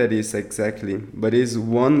video that is exactly, but it's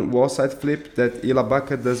one wall side flip that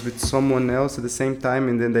Ilabaka does with someone else at the same time,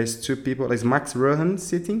 and then there's two people, like Max Rohan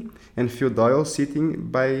sitting and Phil Doyle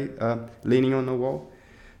sitting by leaning on a wall.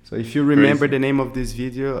 So if you remember the name of this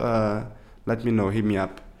video, let me know, hit me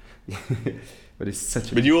up. But it's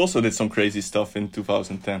such a... But you also did some crazy stuff in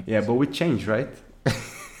 2010. Yeah, but we changed, right?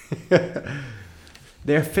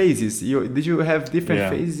 There are phases. Did you have different Yeah.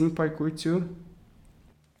 phases in parkour too?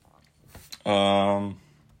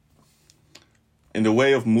 In the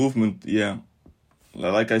way of movement, yeah.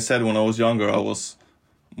 Like I said, when I was younger, I was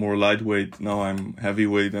more lightweight. Now I'm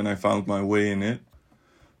heavyweight, and I found my way in it.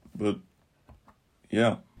 But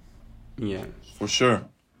yeah, Yeah, for sure.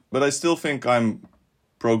 But I still think I'm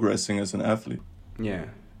progressing as an athlete. yeah,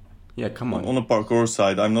 yeah. Come on. On the parkour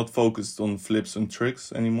side, I'm not focused on flips and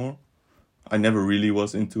tricks anymore. I never really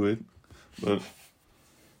was into it. But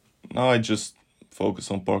now I just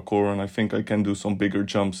focus on parkour, and I think I can do some bigger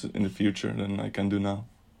jumps in the future than I can do now.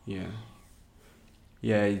 Yeah.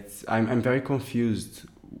 Yeah, I'm very confused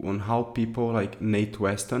on how people like Nate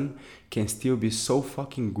Weston can still be so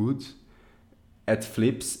fucking good at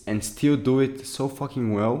flips and still do it so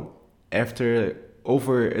fucking well after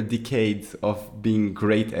over a decade of being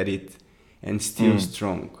great at it and still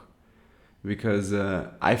strong. Because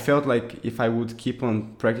I felt like if I would keep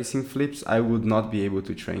on practicing flips, I would not be able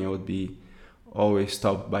to train. I would be always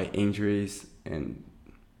stopped by injuries, and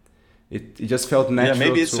it just felt natural. Yeah,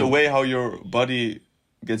 maybe it's a way how your body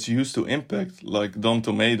gets used to impact, like Dom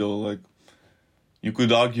Tomato. Like, you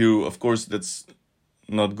could argue, of course, that's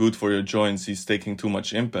not good for your joints. He's taking too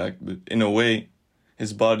much impact, but in a way,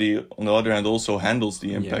 his body, on the other hand, also handles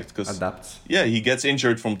the impact because adapts. Yeah, he gets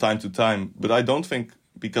injured from time to time, but I don't think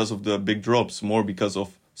because of the big drops, more because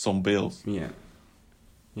of some bails.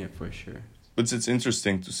 Yeah, for sure. But it's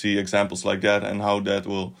interesting to see examples like that and how that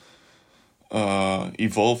will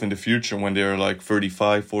evolve in the future when they're like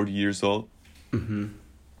 35, 40 years old. Mm-hmm.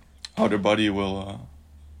 How their body will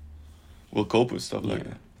cope with stuff like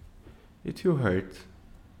that. It will hurt.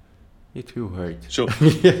 It will hurt. Show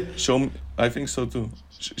me. I think so too.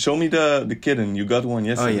 Show me the kitten. You got one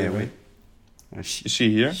yesterday, right? Is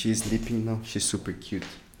she here? She's sleeping now. She's super cute.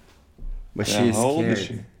 But Yeah, she's how old scared. is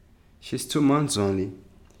she? She's 2 months only.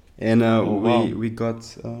 And wow. we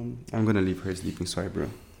got... I'm gonna leave her sleeping, sorry bro.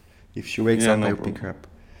 If she wakes up, no I'll problem. pick her up.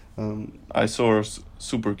 I saw her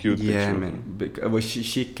super cute Yeah, picture. man. Well,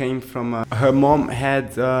 she came from... her mom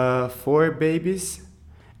had 4 babies.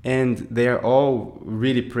 And they're all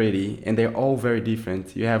really pretty. And they're all very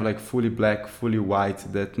different. You have like fully black, fully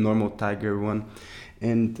white, that normal tiger one.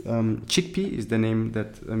 And Chickpea is the name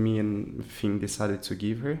that me and Finn decided to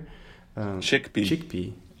give her. Chickpea?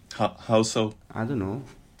 Chickpea. How so? I don't know.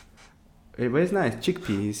 But it's nice.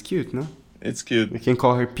 Chickpea is cute, no? It's cute. We can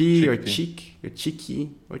call her Pea or Chickpea. Chick or Chicky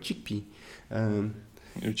or Chickpea.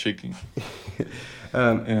 You're chicken.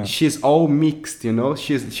 She's all mixed, you know?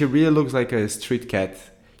 She really looks like a street cat.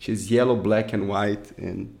 She's yellow, black, and white,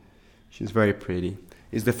 and she's very pretty.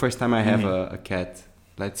 It's the first time I have a cat.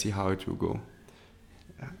 Let's see how it will go.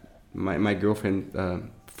 My girlfriend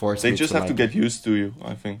forced me to They just have to get used to you,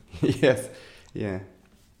 I think. Yes, yeah.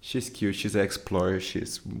 She's cute. She's an explorer.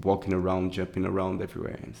 She's walking around, jumping around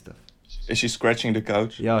everywhere and stuff. Is she scratching the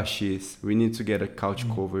couch? Yeah, she is. We need to get a couch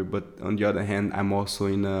cover, but on the other hand, I'm also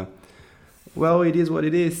in a... Well, it is what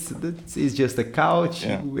it is. It's just a couch,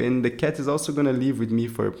 and the cat is also gonna live with me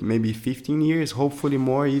for maybe 15 years, hopefully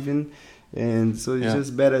more even. And so it's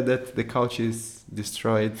just better that the couch is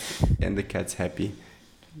destroyed and the cat's happy.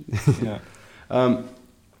 Yeah.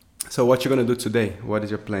 So what you gonna do today? What is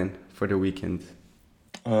your plan for the weekend?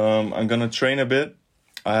 I'm gonna train a bit.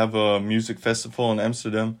 I have a music festival in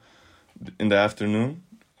Amsterdam in the afternoon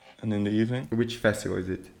and in the evening. Which festival is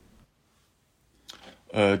it?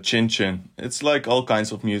 Chin Chin. It's like all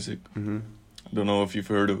kinds of music. Mm-hmm. I don't know if you've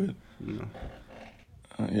heard of it. No.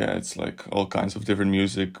 Yeah, it's like all kinds of different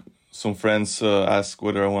music. Some friends ask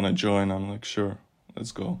whether I want to join. I'm like, sure,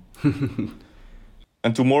 let's go.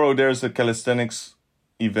 And tomorrow there's a calisthenics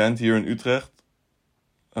event here in Utrecht.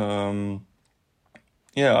 I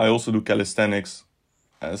also do calisthenics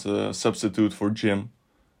as a substitute for gym.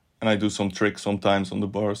 And I do some tricks sometimes on the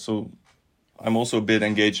bar. So I'm also a bit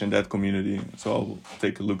engaged in that community. So I'll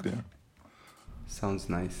take a look there. Sounds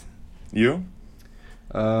nice. You?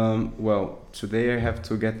 Well, today I have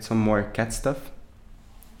to get some more cat stuff.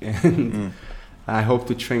 And I hope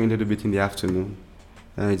to train a little bit in the afternoon.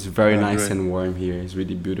 It's very nice great. and warm here. It's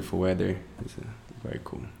really beautiful weather. It's very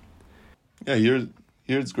cool. Yeah, here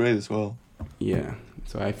it's great as well. Yeah,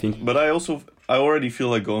 so I think... But I already feel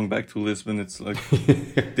like going back to Lisbon. It's like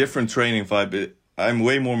different training vibe. I'm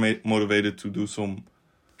way more motivated to do some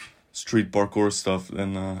street parkour stuff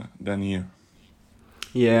than here.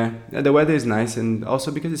 Yeah, the weather is nice, and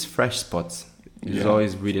also because it's fresh spots. It's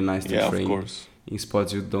always really nice to train. Yeah, of course. In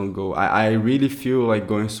spots you don't go. I really feel like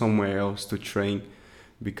going somewhere else to train,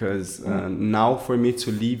 because now for me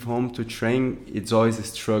to leave home to train, it's always a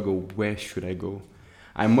struggle. Where should I go?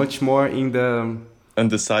 I'm much more in the...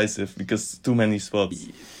 undecisive because too many spots.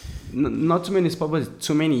 Not too many spots, but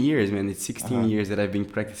too many years, man. It's 16 Uh-huh. years that I've been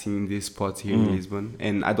practicing in these spots here in Lisbon,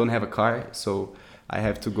 and I don't have a car, so I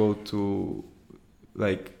have to go to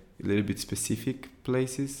like a little bit specific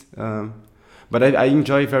places. But I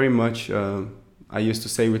enjoy very much. I used to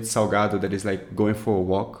say with Salgado that is like going for a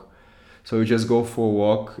walk. So you just go for a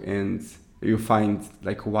walk and you find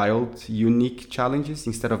like wild, unique challenges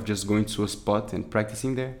instead of just going to a spot and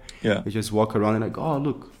practicing there. Yeah. You just walk around and like, oh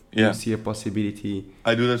look, you see a possibility.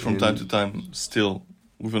 I do that from time to time still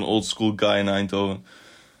with an old school guy in Eindhoven.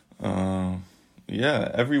 Yeah,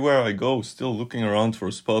 everywhere I go, still looking around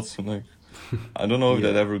for spots. I'm like, I don't know if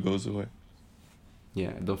that ever goes away.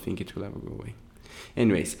 Yeah, I don't think it will ever go away.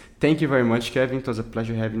 Anyways, thank you very much, Kevin. It was a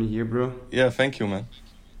pleasure having you here, bro. Yeah, thank you, man.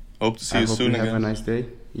 Hope to see you soon again. Have a nice day.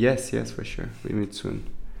 Yes, for sure. We meet soon.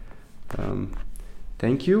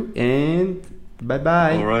 Thank you and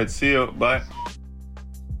bye-bye. All right, see you. Bye.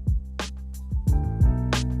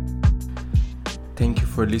 Thank you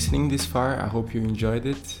for listening this far. I hope you enjoyed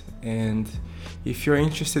it. And if you're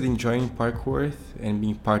interested in joining Parkworth and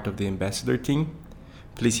being part of the ambassador team,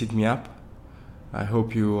 please hit me up. I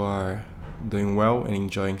hope you are doing well and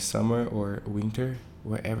enjoying summer or winter,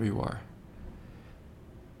 wherever you are.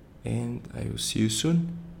 And I will see you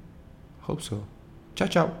soon. Hope so. Ciao,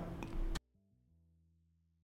 ciao.